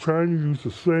keep trying to use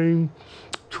the same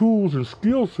tools and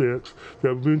skill sets that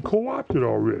have been co-opted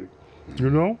already. You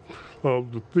know,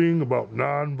 the thing about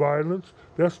nonviolence,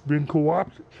 that's been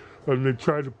co-opted. And they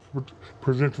try to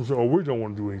present themselves, oh, we don't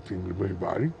want to do anything with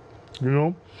anybody. You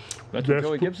know? That's what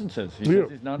Joey Gibson says. He says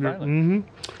he's nonviolent.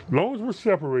 As long as we're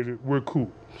separated, we're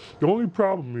cool. The only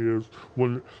problem is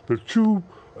when the two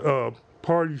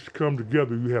parties come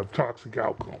together, you have toxic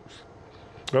outcomes.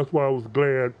 That's why I was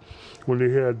glad when they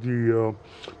had the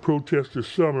protest this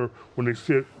summer, when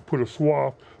they put a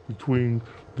swath between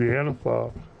the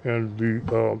Antifa and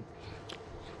the,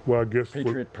 well, I guess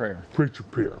Patriot Prayer.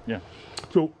 Patriot Prayer. Yeah.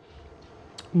 So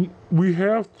we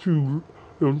have to,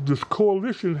 this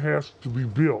coalition has to be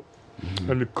built.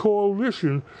 And the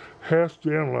coalition has to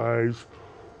analyze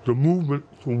the movement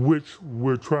from which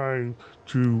we're trying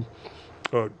to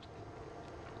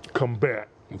combat,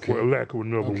 for a lack of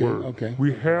another word.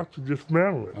 We have to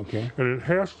dismantle it. And it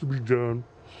has to be done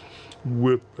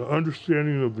with the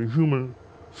understanding of the human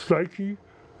psyche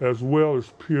as well as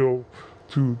appeal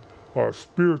to our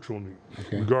spiritual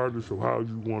needs, regardless of how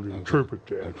you want to interpret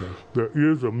that. There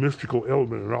is a mystical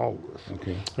element in all of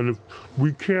this. And if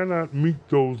we cannot meet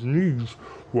those needs,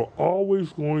 we're always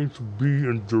going to be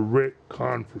in direct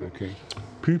conflict.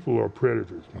 People are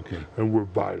predators, and we're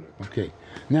violent.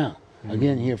 Now,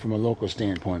 again, here from a local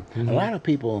standpoint, a lot of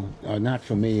people are not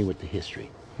familiar with the history.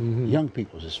 Young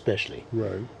people especially,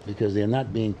 because they're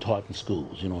not being taught in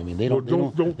schools. You know what I mean? They don't.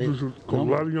 A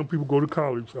lot of young people go to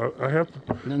college. I have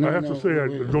to say I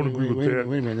don't agree with that.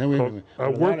 Wait a minute. I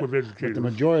work with educators. But the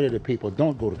majority of the people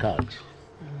don't go to college.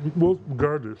 Well,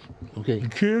 regardless, the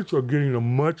kids are getting a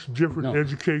much different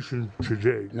education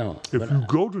today. If you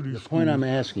go to these schools, the point I'm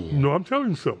asking you. No, I'm telling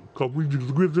you something, because we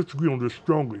disagree on this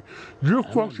strongly. You're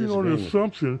functioning on the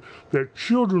assumption that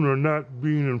children are not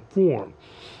being informed.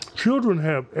 Children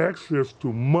have access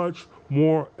to much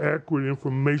more accurate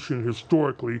information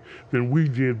historically than we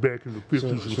did back in the 50s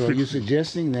and 60s. So are you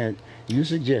suggesting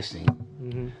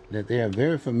that they are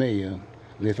very familiar?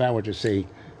 If I were to say,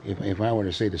 if I were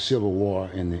to say the Civil War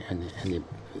and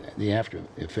the after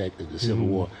effect of the Civil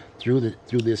War through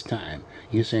this time,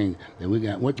 you're saying that we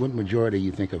got what majority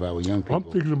you think of our young people? I'm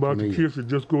thinking about the kids that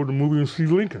just go to the movie and see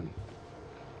Lincoln.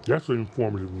 That's an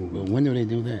informative movie. Well, when do they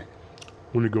do that?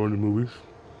 When they go in the movies.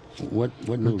 What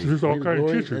movie? There's all kinds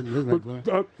of teachers.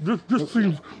 But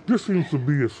this seems to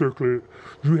be a circular.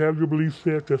 You have your belief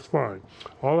set, that's fine.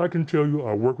 All I can tell you,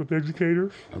 I work with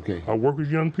educators. I work with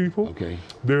young people.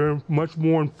 They're much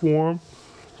more informed.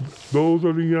 Those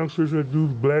are the youngsters that do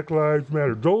Black Lives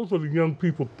Matter. Those are the young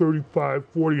people 35,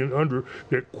 40 and under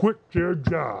that quit their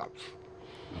jobs,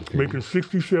 making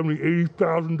 $60,000, $70,000,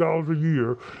 $80,000 a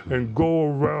year, and go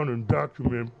around and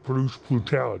document police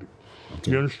brutality.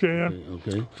 You understand?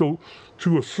 So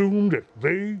to assume that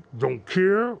they don't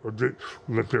care or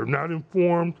that they're not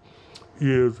informed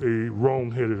is a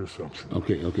wrong-headed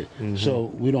assumption. So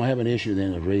we don't have an issue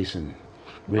then of race and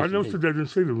I never said that, I didn't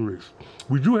say the race.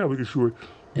 We do have an issue,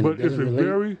 but it's a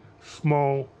very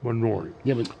small minority.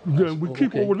 We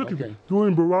keep overlooking.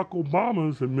 During Barack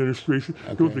Obama's administration,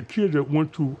 there was a kid that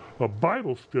went to a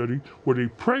Bible study where they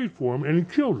prayed for him and he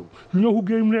killed him. You know who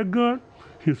gave him that gun?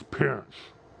 His parents.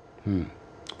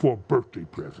 For a birthday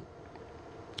present.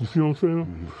 You see what I'm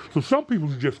saying? So some people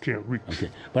just can't reach.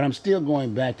 But I'm still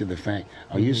going back to the fact,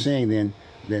 are you saying then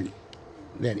that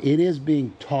it is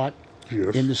being taught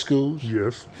in the schools?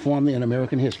 Formally in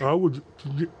American history?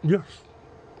 Yes.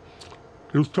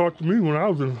 It was taught to me when I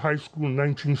was in high school in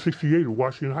 1968 at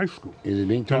Washington High School. Is it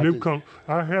being taught?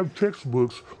 I have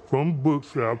textbooks from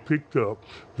books that I picked up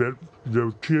that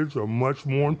the kids are much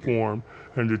more informed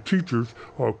and the teachers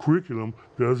or curriculum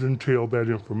does entail that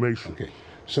information.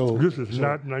 So this is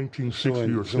not 1960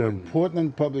 or 70. So in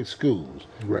Portland Public Schools,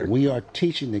 we are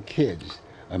teaching the kids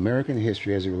American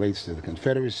history as it relates to the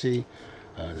Confederacy,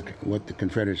 what the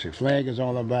Confederacy flag is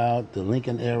all about, the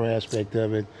Lincoln era aspect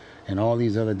of it, and all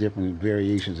these other different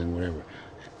variations and whatever.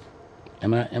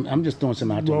 I'm just throwing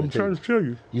some out there. Well, I'm trying to tell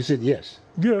you. You said yes.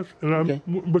 Yes, and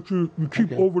but you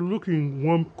keep overlooking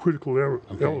one critical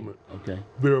element.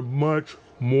 They're much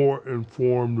more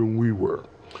informed than we were.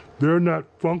 They're not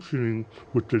functioning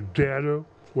with the data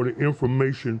or the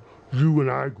information you and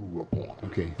I grew up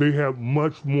on. They have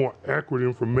much more accurate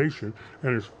information,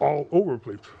 and it's all over the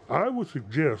place. I would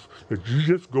suggest that you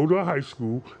just go to a high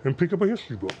school and pick up a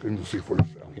history book and you see for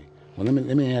yourself. Well,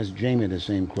 let me ask Jamie the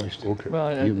same question. Well,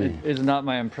 it is not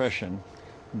my impression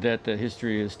that the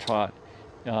history is taught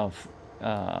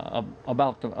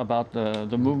about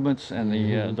the movements and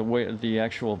the way the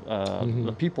actual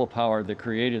the people power that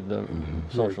created the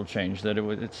social change. That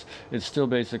it's still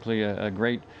basically a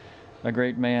great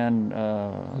man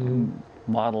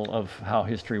model of how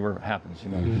history happens. You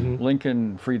know,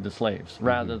 Lincoln freed the slaves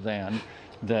rather than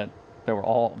that. There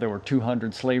were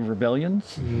 200 slave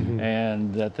rebellions,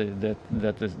 and that the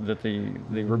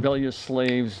rebellious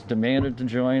slaves demanded to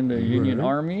join the Union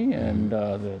Army, and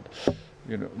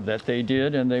that they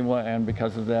did, and they won, and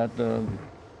because of that, the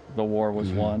war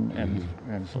was won,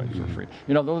 and slaves were freed.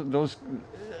 You know,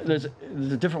 there's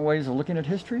different ways of looking at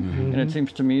history, and it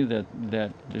seems to me that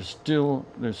there's still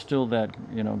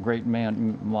that great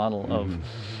man model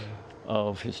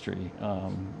of history.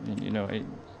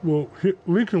 Well,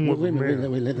 Lincoln was a man.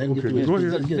 Let him get through his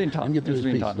piece. It's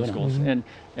being taught in schools,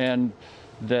 and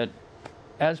that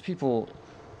as people,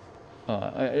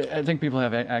 I think people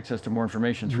have access to more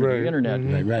information through the internet.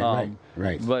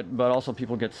 Right. But also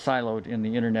people get siloed in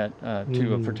the internet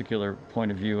to a particular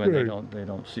point of view, and they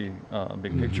don't see a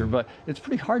big picture. But it's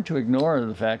pretty hard to ignore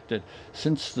the fact that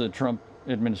since the Trump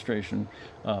administration,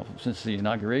 since the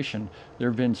inauguration, there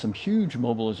have been some huge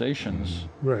mobilizations,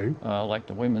 like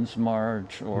the Women's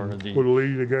March or the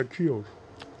lady that got killed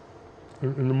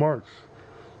in the march.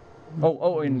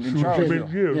 In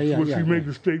Charlottesville. When she made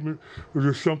the statement, was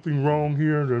there something wrong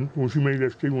here? And when she made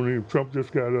that statement, when Trump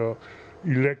just got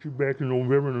elected back in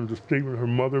November, and the statement her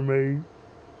mother made.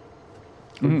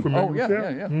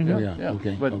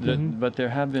 Okay. But there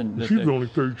have been. She's only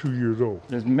 32 years old.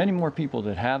 There's many more people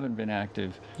that haven't been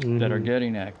active that are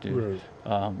getting active.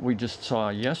 We just saw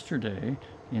yesterday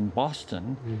in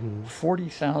Boston,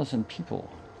 40,000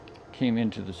 people came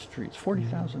into the streets.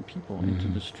 40,000 people into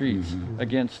the streets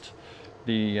against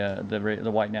the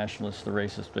white nationalists, the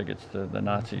racist bigots, the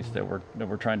Nazis that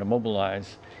were trying to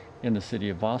mobilize in the city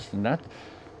of Boston.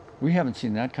 We haven't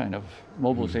seen that kind of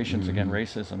mobilizations against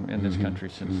racism in this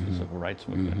country since the Civil Rights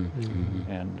Movement.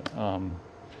 And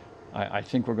I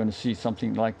think we're going to see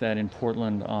something like that in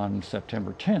Portland on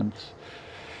September 10th,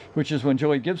 which is when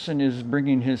Joey Gibson is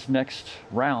bringing his next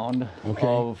round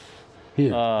of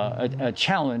a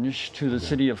challenge to the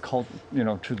city of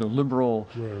to the liberal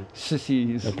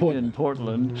sissies in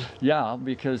Portland. Yeah,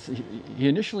 because he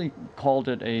initially called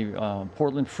it a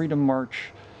Portland Freedom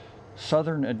March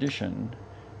Southern Edition,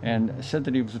 and said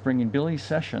that he was bringing Billy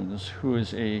Sessions, who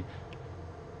is a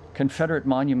Confederate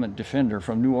monument defender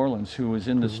from New Orleans, who was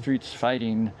in the streets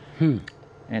fighting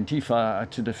Antifa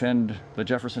to defend the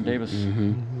Jefferson Davis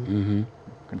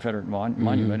Confederate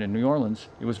monument in New Orleans.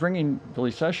 He was bringing Billy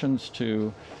Sessions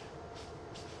to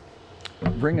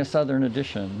bring a Southern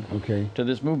edition to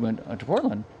this movement to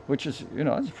Portland, which is,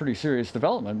 it's a pretty serious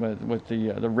development with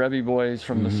the Revy boys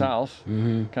from the South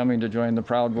coming to join the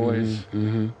Proud Boys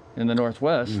in the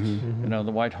Northwest.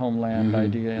 The white homeland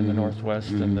idea in the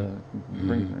Northwest, and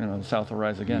the South will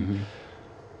rise again.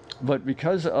 But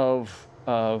because of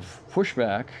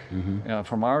pushback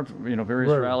from our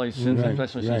various rallies since,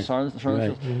 especially since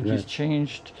Charlottesville, he's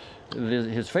changed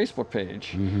his Facebook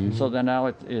page, so that now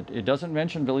it doesn't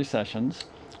mention Billy Sessions,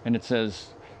 and it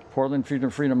says Portland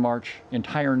Freedom March,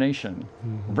 entire nation,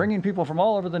 bringing people from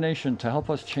all over the nation to help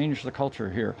us change the culture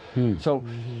here. So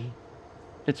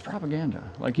it's propaganda,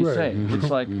 like you say. It's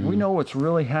like we know what's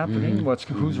really happening,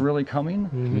 who's really coming,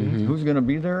 who's going to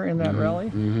be there in that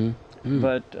rally.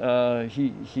 But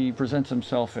he presents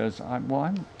himself as I'm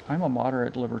a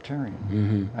moderate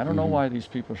libertarian. I don't know why these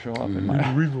people show up in my. He's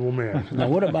a reasonable man. Now,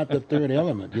 what about the third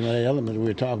element? That element we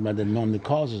were talking about that normally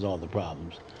causes all the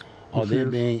problems. Are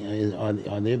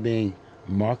they being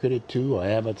marketed to or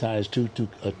advertised to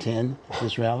attend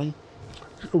this rally?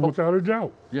 Without a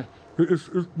doubt. Yeah.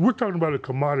 We're talking about a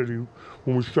commodity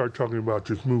when we start talking about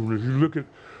this movement. If you look at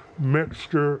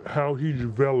Metzger, how he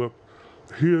developed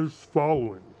his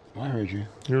following. I heard you.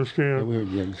 You understand?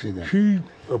 Yeah, you see that. He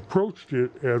approached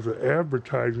it as an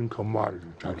advertising commodity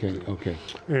type thing. Okay.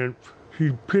 And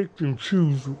he picked and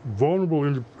chose vulnerable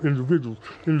individuals.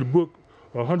 In the book,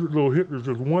 100 Little Hitlers,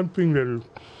 there's one thing that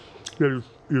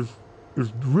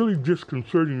is really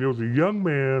disconcerting. There was a young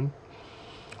man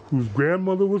whose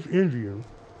grandmother was Indian,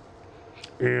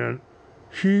 and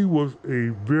he was a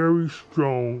very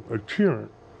strong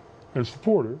adherent and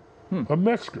supporter of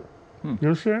Metzger. You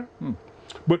understand?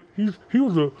 But he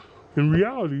was in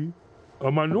reality, a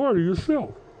minority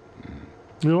himself.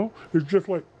 It's just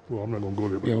like, well, I'm not gonna go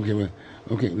there. Yeah,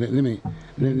 okay. Let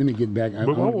me get back.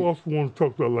 But I also want to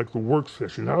talk about like the work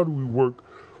session. How do we work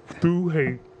through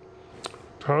hate?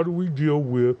 How do we deal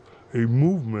with a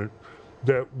movement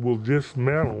that will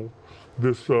dismantle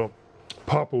this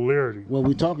popularity. Well,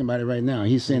 we're talking about it right now.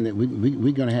 He's saying that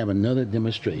we're going to have another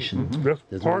demonstration.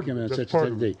 That's part of it. That's part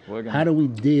of it. How do we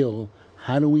deal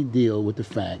with the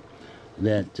fact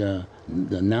that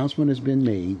the announcement has been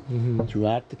made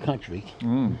throughout the country,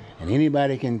 and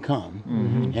anybody can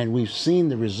come, and we've seen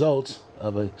the results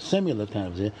of a similar kind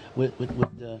of thing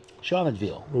with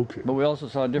Charlottesville. Okay. But we also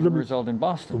saw a different result in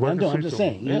Boston. I'm just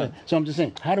saying. Yeah. So I'm just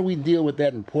saying, how do we deal with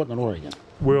that in Portland, Oregon?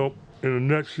 Well, in a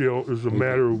nutshell, it's a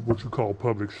matter of what you call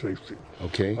public safety.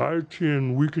 Okay. I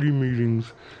attend weekly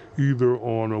meetings either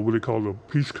on what they call the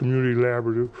Peace Community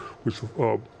Collaborative, which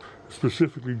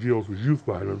specifically deals with youth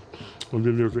violence, and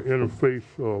then there's an interfaith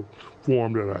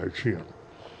forum that I attend.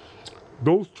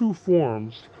 Those two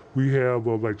forums, we have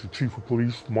like the chief of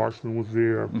police, Marshman was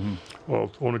there.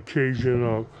 On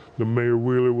occasion, the mayor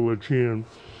Wheeler will attend.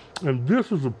 And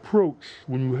this is approached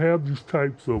when you have these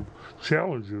types of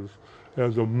challenges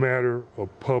as a matter of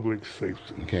public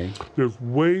safety. Okay. There's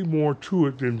way more to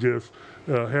it than just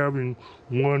having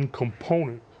one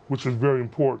component, which is very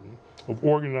important, of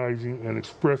organizing and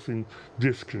expressing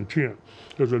discontent.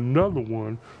 There's another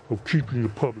one of keeping the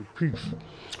public peace.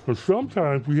 And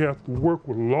sometimes we have to work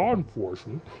with law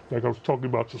enforcement, like I was talking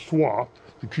about the SWAT,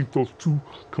 to keep those two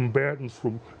combatants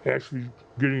from actually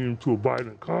getting into a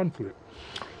violent conflict.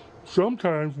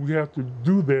 Sometimes we have to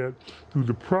do that through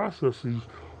the processes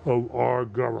of our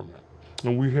government.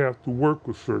 And we have to work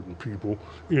with certain people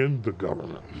in the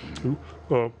government.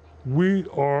 We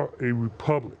are a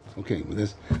republic. Okay, well,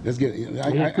 let's get. I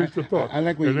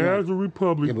like when you. as a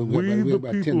republic, we the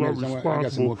people are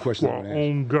responsible for our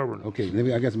own governance.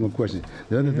 Okay, I got some more questions.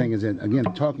 The other thing is that, again,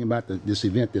 talking about this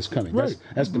event that's coming. Right.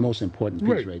 That's the most important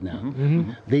piece right now.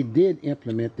 They did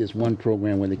implement this one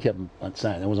program where they kept them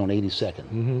outside. That was on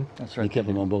 82nd. That's right. They kept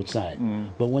them on both sides.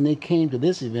 But when they came to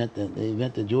this event, the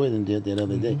event that Jordan did that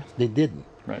other day, they didn't.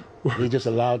 Right. They just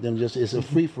allowed them. It's a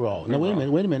free for all. No, wait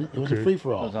a minute. It was a free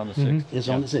for all. It was on the 6th. It's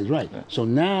on the 6th, right? Yeah. So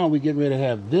now we get ready to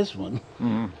have this one.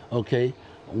 Okay,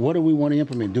 what do we want to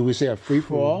implement? Do we say a free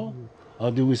for all,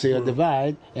 or do we say a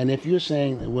divide? And if you're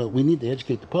saying, well, we need to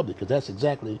educate the public, because that's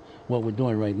exactly what we're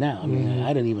doing right now. I mean,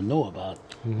 I didn't even know about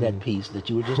that piece that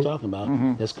you were just talking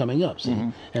about that's coming up. See,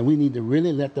 and we need to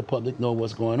really let the public know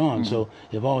what's going on. So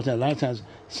if all the time, a lot of times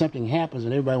something happens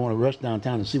and everybody want to rush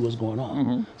downtown and see what's going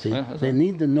on. See, they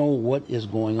need to know what is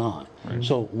going on.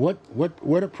 So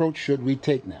what approach should we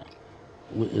take now?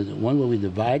 Is it one where we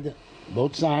divide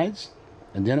both sides,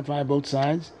 identify both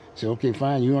sides, say, okay,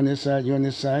 fine, you're on this side, you're on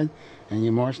this side, and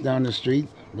you march down the street,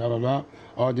 blah, blah, blah,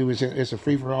 or do we say it's a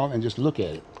free-for-all and just look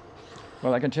at it?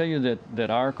 Well, I can tell you that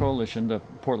our coalition, the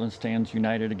Portland Stands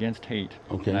United Against Hate,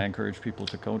 okay. and I encourage people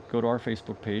to go to our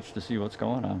Facebook page to see what's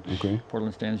going on. Okay.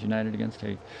 Portland Stands United Against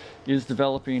Hate is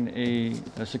developing a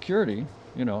security,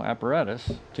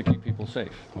 apparatus to keep people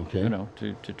safe. Okay.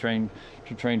 To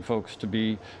train folks to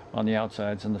be on the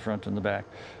outsides and the front and the back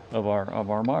of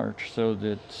our march, so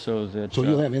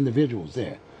you'll have individuals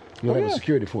there. You'll have a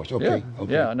security force. Okay. Yeah.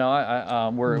 Okay. Yeah.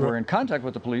 No, we're in contact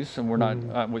with the police, and we're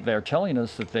not. They're telling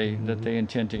us that they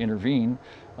intend to intervene,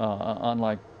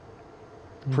 unlike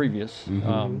previous.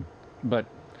 But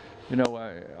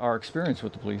our experience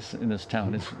with the police in this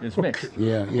town is mixed.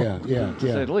 Yeah. To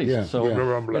say the least. Yeah, so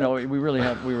we really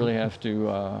have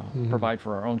to provide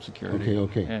for our own security.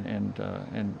 Okay. And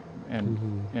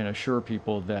assure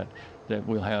people that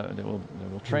we'll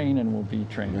train and will be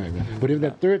trained. Right. But if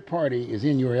that third party is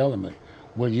in your element,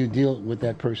 will you deal with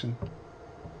that person?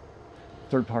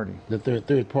 Third party. The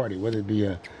third party, whether it be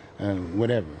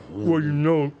whatever. Well, we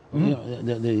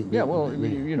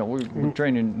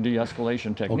train in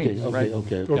de-escalation techniques, right?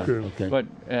 Okay. But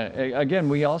again,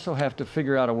 we also have to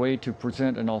figure out a way to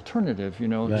present an alternative,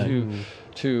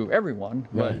 to everyone,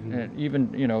 but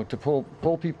even to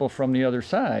pull people from the other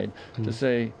side to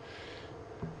say,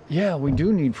 yeah, we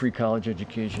do need free college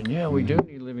education. Yeah, we do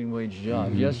need living wage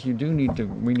jobs. Yes, we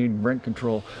need rent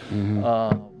control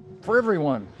for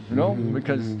everyone,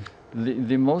 because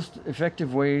the most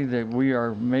effective way that we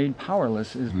are made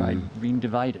powerless is by being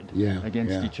divided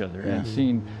against each other and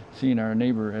seeing our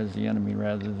neighbor as the enemy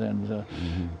rather than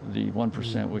the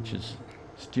 1%, which is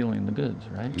stealing the goods,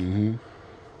 right?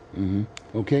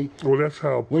 Okay. Well, that's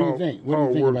how. What do you think? What do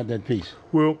you think about that piece?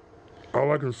 Well,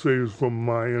 all I can say is from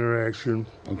my interaction,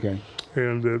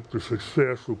 and that the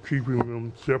success of keeping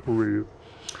them separated,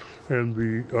 and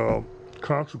the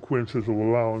consequences of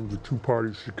allowing the two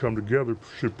parties to come together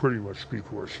should pretty much speak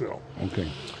for itself.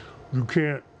 Okay. You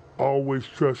can't always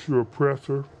trust your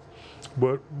oppressor,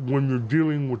 but when you're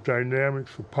dealing with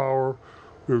dynamics of power,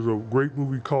 there's a great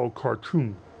movie called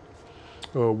Cartoon,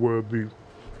 where the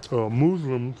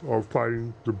Muslims are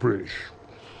fighting the British,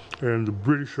 and the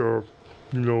British are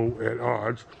at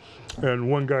odds.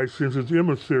 And one guy sends his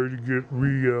emissary to get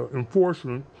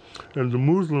reinforcement, and the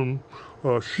Muslim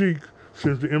sheikh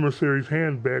sends the emissary's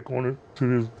hand back on it to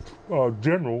his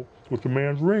general with the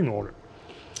man's ring on it.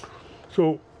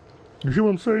 So, you see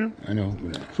what I'm saying? I know.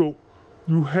 So,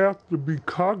 you have to be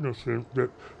cognizant that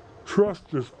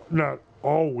trust is not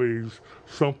always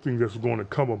something that's going to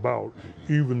come about,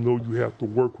 even though you have to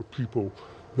work with people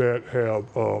that have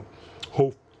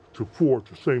hope to forge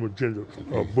the same agenda.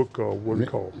 Book, what is it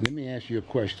called? Let me ask you a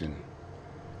question.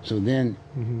 So then,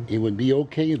 it would be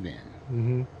okay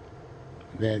then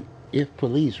that if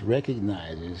police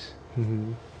recognizes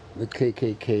the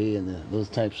KKK and those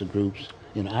types of groups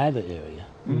in either area,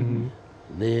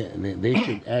 they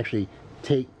should actually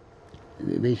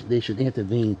they should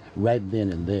intervene right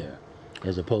then and there,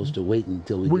 as opposed to waiting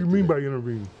until we. What do you mean by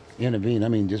intervene? Intervene, I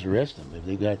mean just arrest them if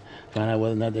they find out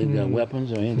whether or not they've got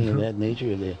weapons or anything of that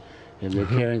nature. If they're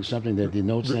carrying something that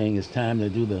denotes saying it's time to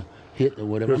do the hit or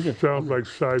whatever. That sounds like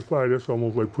sci-fi. That's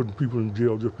almost like putting people in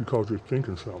jail just because they're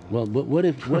thinking something. Well, but what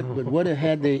if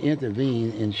had they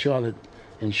intervened in Charlotte,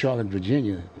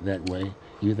 Virginia that way?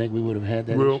 You think we would have had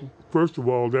that issue? First of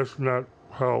all, that's not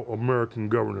how American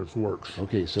governance works.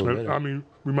 Okay, so I mean,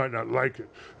 we might not like it.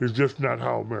 It's just not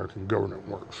how American government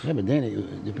works. Yeah, but then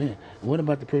it depends. What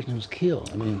about the person who's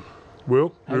killed? I mean,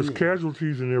 well, there's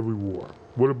casualties in every war.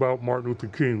 What about Martin Luther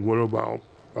King? What about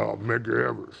Medgar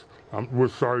Evers? We're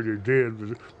sorry they're dead,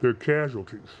 but they're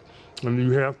casualties. And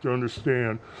you have to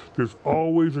understand, there's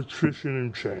always attrition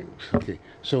and change. Okay,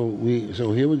 so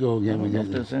here we go again. I don't know if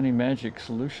there's any magic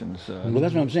solutions. Well,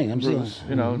 that's what I'm saying. Bruce,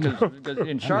 because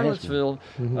in Charlottesville,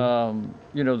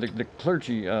 the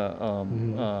clergy had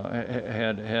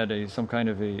some kind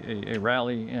of a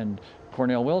rally, and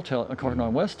Cornell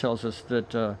West tells us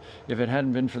that if it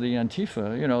hadn't been for the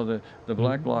Antifa, the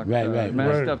black bloc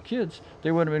masked up kids,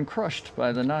 they would have been crushed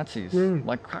by the Nazis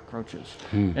like cockroaches.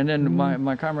 And then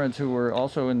my comrades who were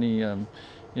also in the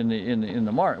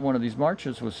one of these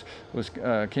marches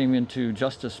came into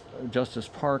Justice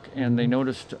Park, and they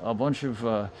noticed a bunch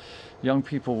of young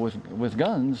people with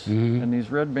guns and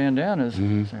these red bandanas,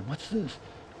 saying, "What's this?"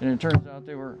 And it turns out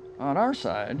they were on our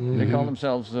side. They call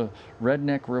themselves the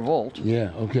Redneck Revolt.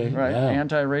 Yeah, okay. Right, wow.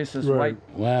 Anti-racist white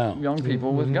young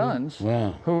people with guns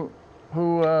who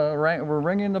were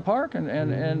ringing the park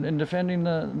and defending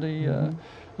the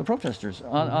protesters.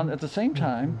 At the same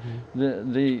time,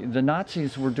 the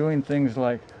Nazis were doing things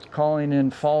like calling in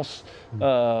false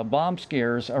bomb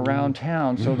scares around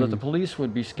town so that the police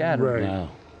would be scattered. Right. Wow.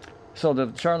 So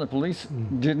the Charlotte police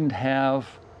didn't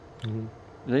have.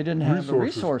 They didn't have the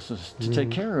resources to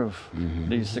take care of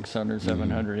these 600,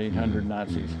 700, 800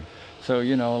 Nazis. So,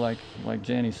 like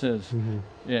Janie says,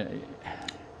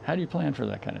 how do you plan for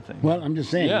that kind of thing? Well, I'm just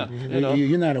saying,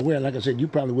 you're not aware. Like I said, you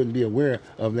probably wouldn't be aware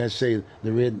of, let's say,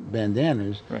 the red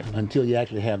bandanas until you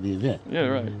actually have the event. Yeah,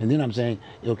 right. And then I'm saying,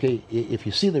 okay, if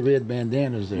you see the red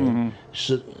bandanas there,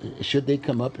 should they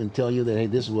come up and tell you that, hey,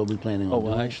 this is what we're planning on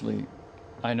doing? Well, actually,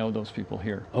 I know those people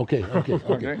here. Okay.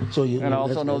 So and I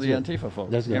also know the Antifa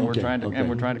folks. That's good. And we're trying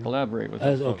to collaborate with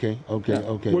them. Okay. Well,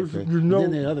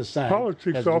 Then the other side,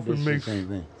 politics often makes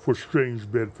for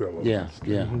strange bedfellows. Yeah.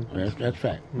 That's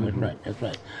right. That's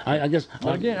right. I guess.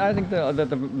 Well, again, I think that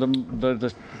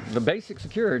the basic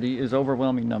security is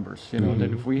overwhelming numbers.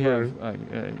 That if we have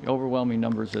overwhelming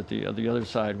numbers, that the other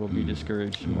side will be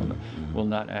discouraged and will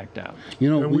not act out.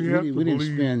 And we didn't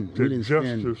spend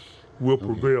justice will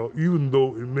prevail, even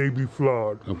though it may be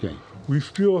flawed. Okay. We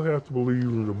still have to believe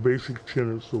in the basic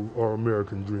tenets of our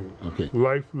American dream. Okay.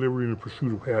 Life, liberty, and the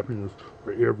pursuit of happiness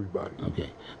for everybody.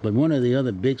 Okay. But one of the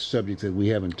other big subjects that we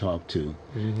haven't talked to,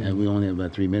 and we only have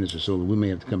about 3 minutes or so, but we may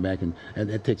have to come back, and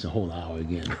that takes a whole hour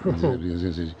again. He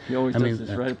always does this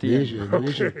right at the end. The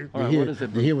issue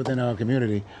here within our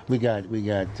community, we got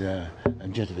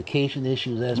gentrification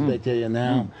issues aspect here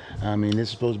now. I mean, this is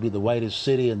supposed to be the whitest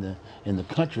city in the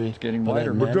country. It's getting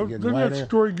whiter. But doesn't that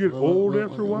story get old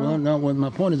after a while? No, my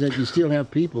point is that you still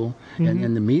have people,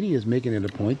 and the media is making it a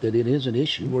point that it is an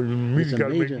issue. Well, the media got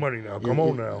to make money now. Come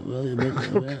on now.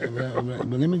 But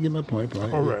let me get my point.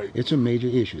 All right. It's a major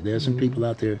issue. There are some people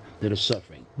out there that are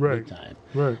suffering big time.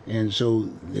 Right. And so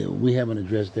we haven't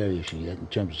addressed their issue yet in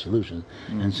terms of solutions.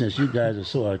 And since you guys are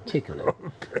so articulate,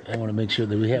 I want to make sure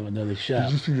that we have another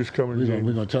shot. You see this coming,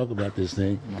 we're going to talk about this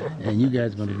thing, and you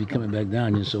guys are going to be coming back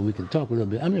down here so we can talk a little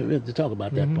bit. I'm ready to talk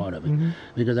about that part of it,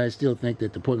 because I still think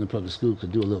that the Portland Public Schools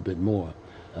could do a little bit more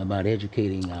about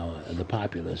educating the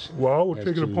populace. Well, I would as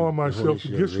take it to upon the whole myself to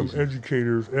issue get of some racism.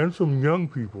 educators and some young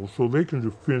people so they can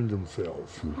defend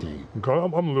themselves. Okay.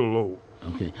 Because I'm a little old.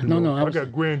 Okay. You No, know, no. I got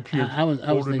grandkids I was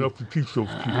old thinking, enough to teach those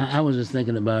kids. I was just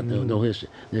thinking about the history.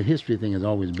 The history thing has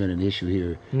always been an issue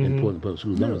here in Portland Public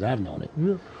Schools, as long as I've known it.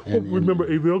 Yeah. And- Well, remember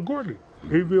Avell Gordley.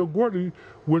 Avell Gordley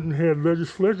went and had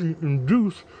legislation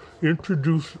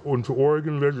introduced into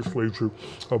Oregon legislature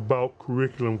about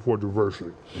curriculum for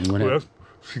diversity. And what Well, happened?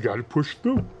 she got it pushed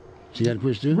through. She got to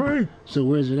push through? Right. So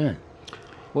where's it at?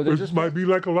 Well, they're It just might be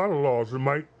like a lot of laws. It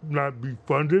might not be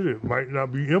funded. It might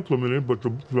not be implemented, but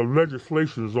the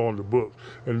legislation is on the books.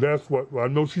 And that's what, I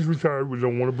know she's retired. We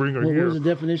don't want to bring her What here. was the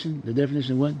definition? The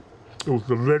definition of what? It was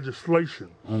the legislation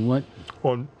On what?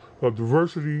 on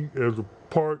diversity as a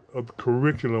part of the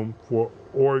curriculum for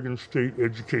Oregon State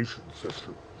education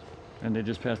system. and they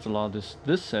just passed a law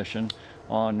this session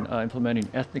on implementing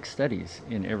ethnic studies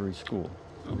in every school.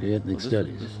 Okay, ethnic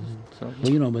studies. So,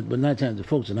 Well, you know, but 9 times the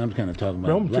folks, and I'm kind of talking Now,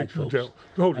 about I'm black taking you folks. down.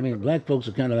 Hold I it. mean, black folks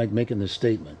are kind of like making this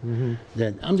statement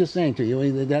that I'm just saying to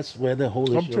you, that's where the whole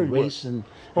issue telling of you race and.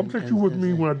 I'm taking you with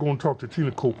me when I go and talk to Tina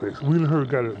Kopex. We and her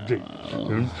got a date.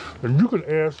 And you can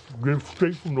ask, get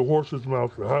straight from the horse's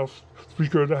mouth, the House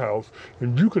Speaker of the House,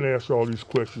 and you can ask all these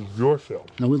questions yourself.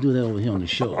 No, we'll do that over here on the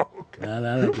show. Okay.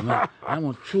 I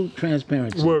want true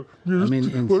transparency. Well, and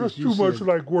that's since you too much said-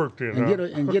 like work then.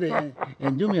 huh?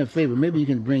 And do me a favor. Maybe you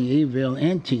can bring Avell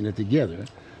and Tina together,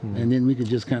 and then we could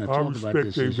just kind of I talk about respect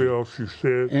this issue. Avell. She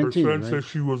said And her Tina, son right? said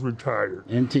she was retired.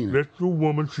 And Tina. Let the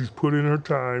woman, she's put in her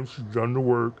time, she's done the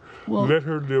work. Well- Let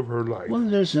her live her life. Well,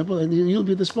 very simple. And you'll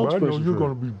be the spokesperson. Well, I know you're for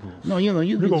going it. to be Bruce. No, you'll be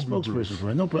You're the gonna be spokesperson Bruce. for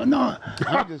it. No problem. No,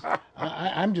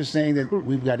 I'm just saying that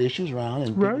we've got issues around, and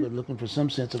people Right. are looking for some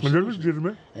sense of And they're solution.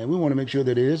 legitimate. And we want to make sure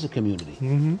that it is a community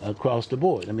across the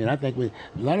board. I mean, I think a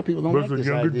lot of people don't But like the this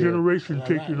younger idea. generation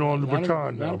taking on the a lot of-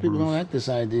 baton A now, lot of people Bruce. don't like this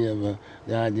idea of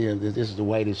that this is the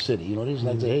whitest city. You know, they just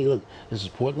like to say, hey, look, this is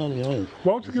Portland. You know, Why don't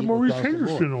you it's get equal Maurice across the board.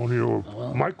 Henderson on here,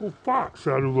 or Michael Fox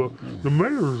out of the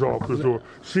mayor's office, or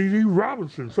C.D.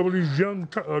 Robinson, some of these young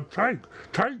titans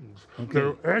that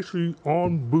are actually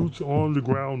on boots on the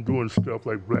ground doing stuff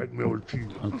like Blackmail TV.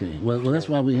 Okay, well, that's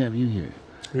why we have you here.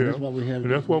 Yeah. That's why we have.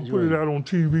 And that's why I'm putting it out on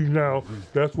TV now.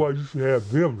 That's why you should have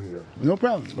them here. No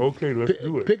problem. Okay, let's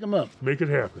do it. Pick them up. Make it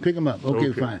happen. Pick them up. Okay,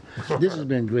 Okay. fine. This has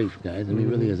been great, guys. I mean, it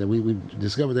really is. We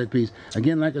discovered that piece.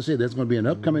 Again, like I said, that's going to be an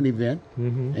upcoming event.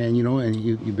 And, you know, and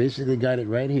you basically got it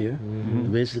right here.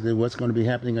 Basically what's going to be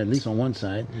happening, at least on one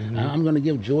side. I'm going to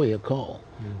give Joey a call.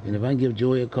 And if I can give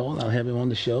Joey a call, I'll have him on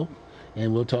the show.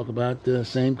 And we'll talk about the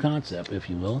same concept, if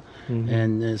you will.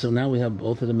 And so now we have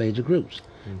both of the major groups.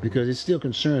 Because it still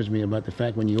concerns me about the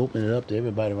fact when you open it up to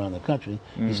everybody around the country,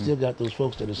 you still got those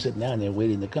folks that are sitting down there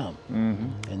waiting to come,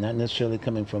 and not necessarily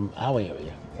coming from our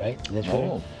area, right? That's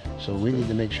fair. So we need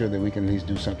to make sure that we can at least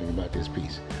do something about this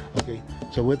piece. Okay,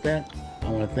 so with that, I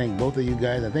want to thank both of you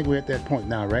guys. I think we're at that point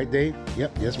now, right, Dave?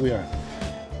 Yep, yes we are.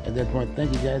 At that point,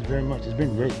 thank you guys very much. It's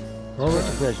been great. All right.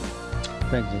 It's a pleasure.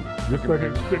 Thanks, Dave. Just like I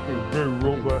expected, it was very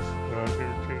robust.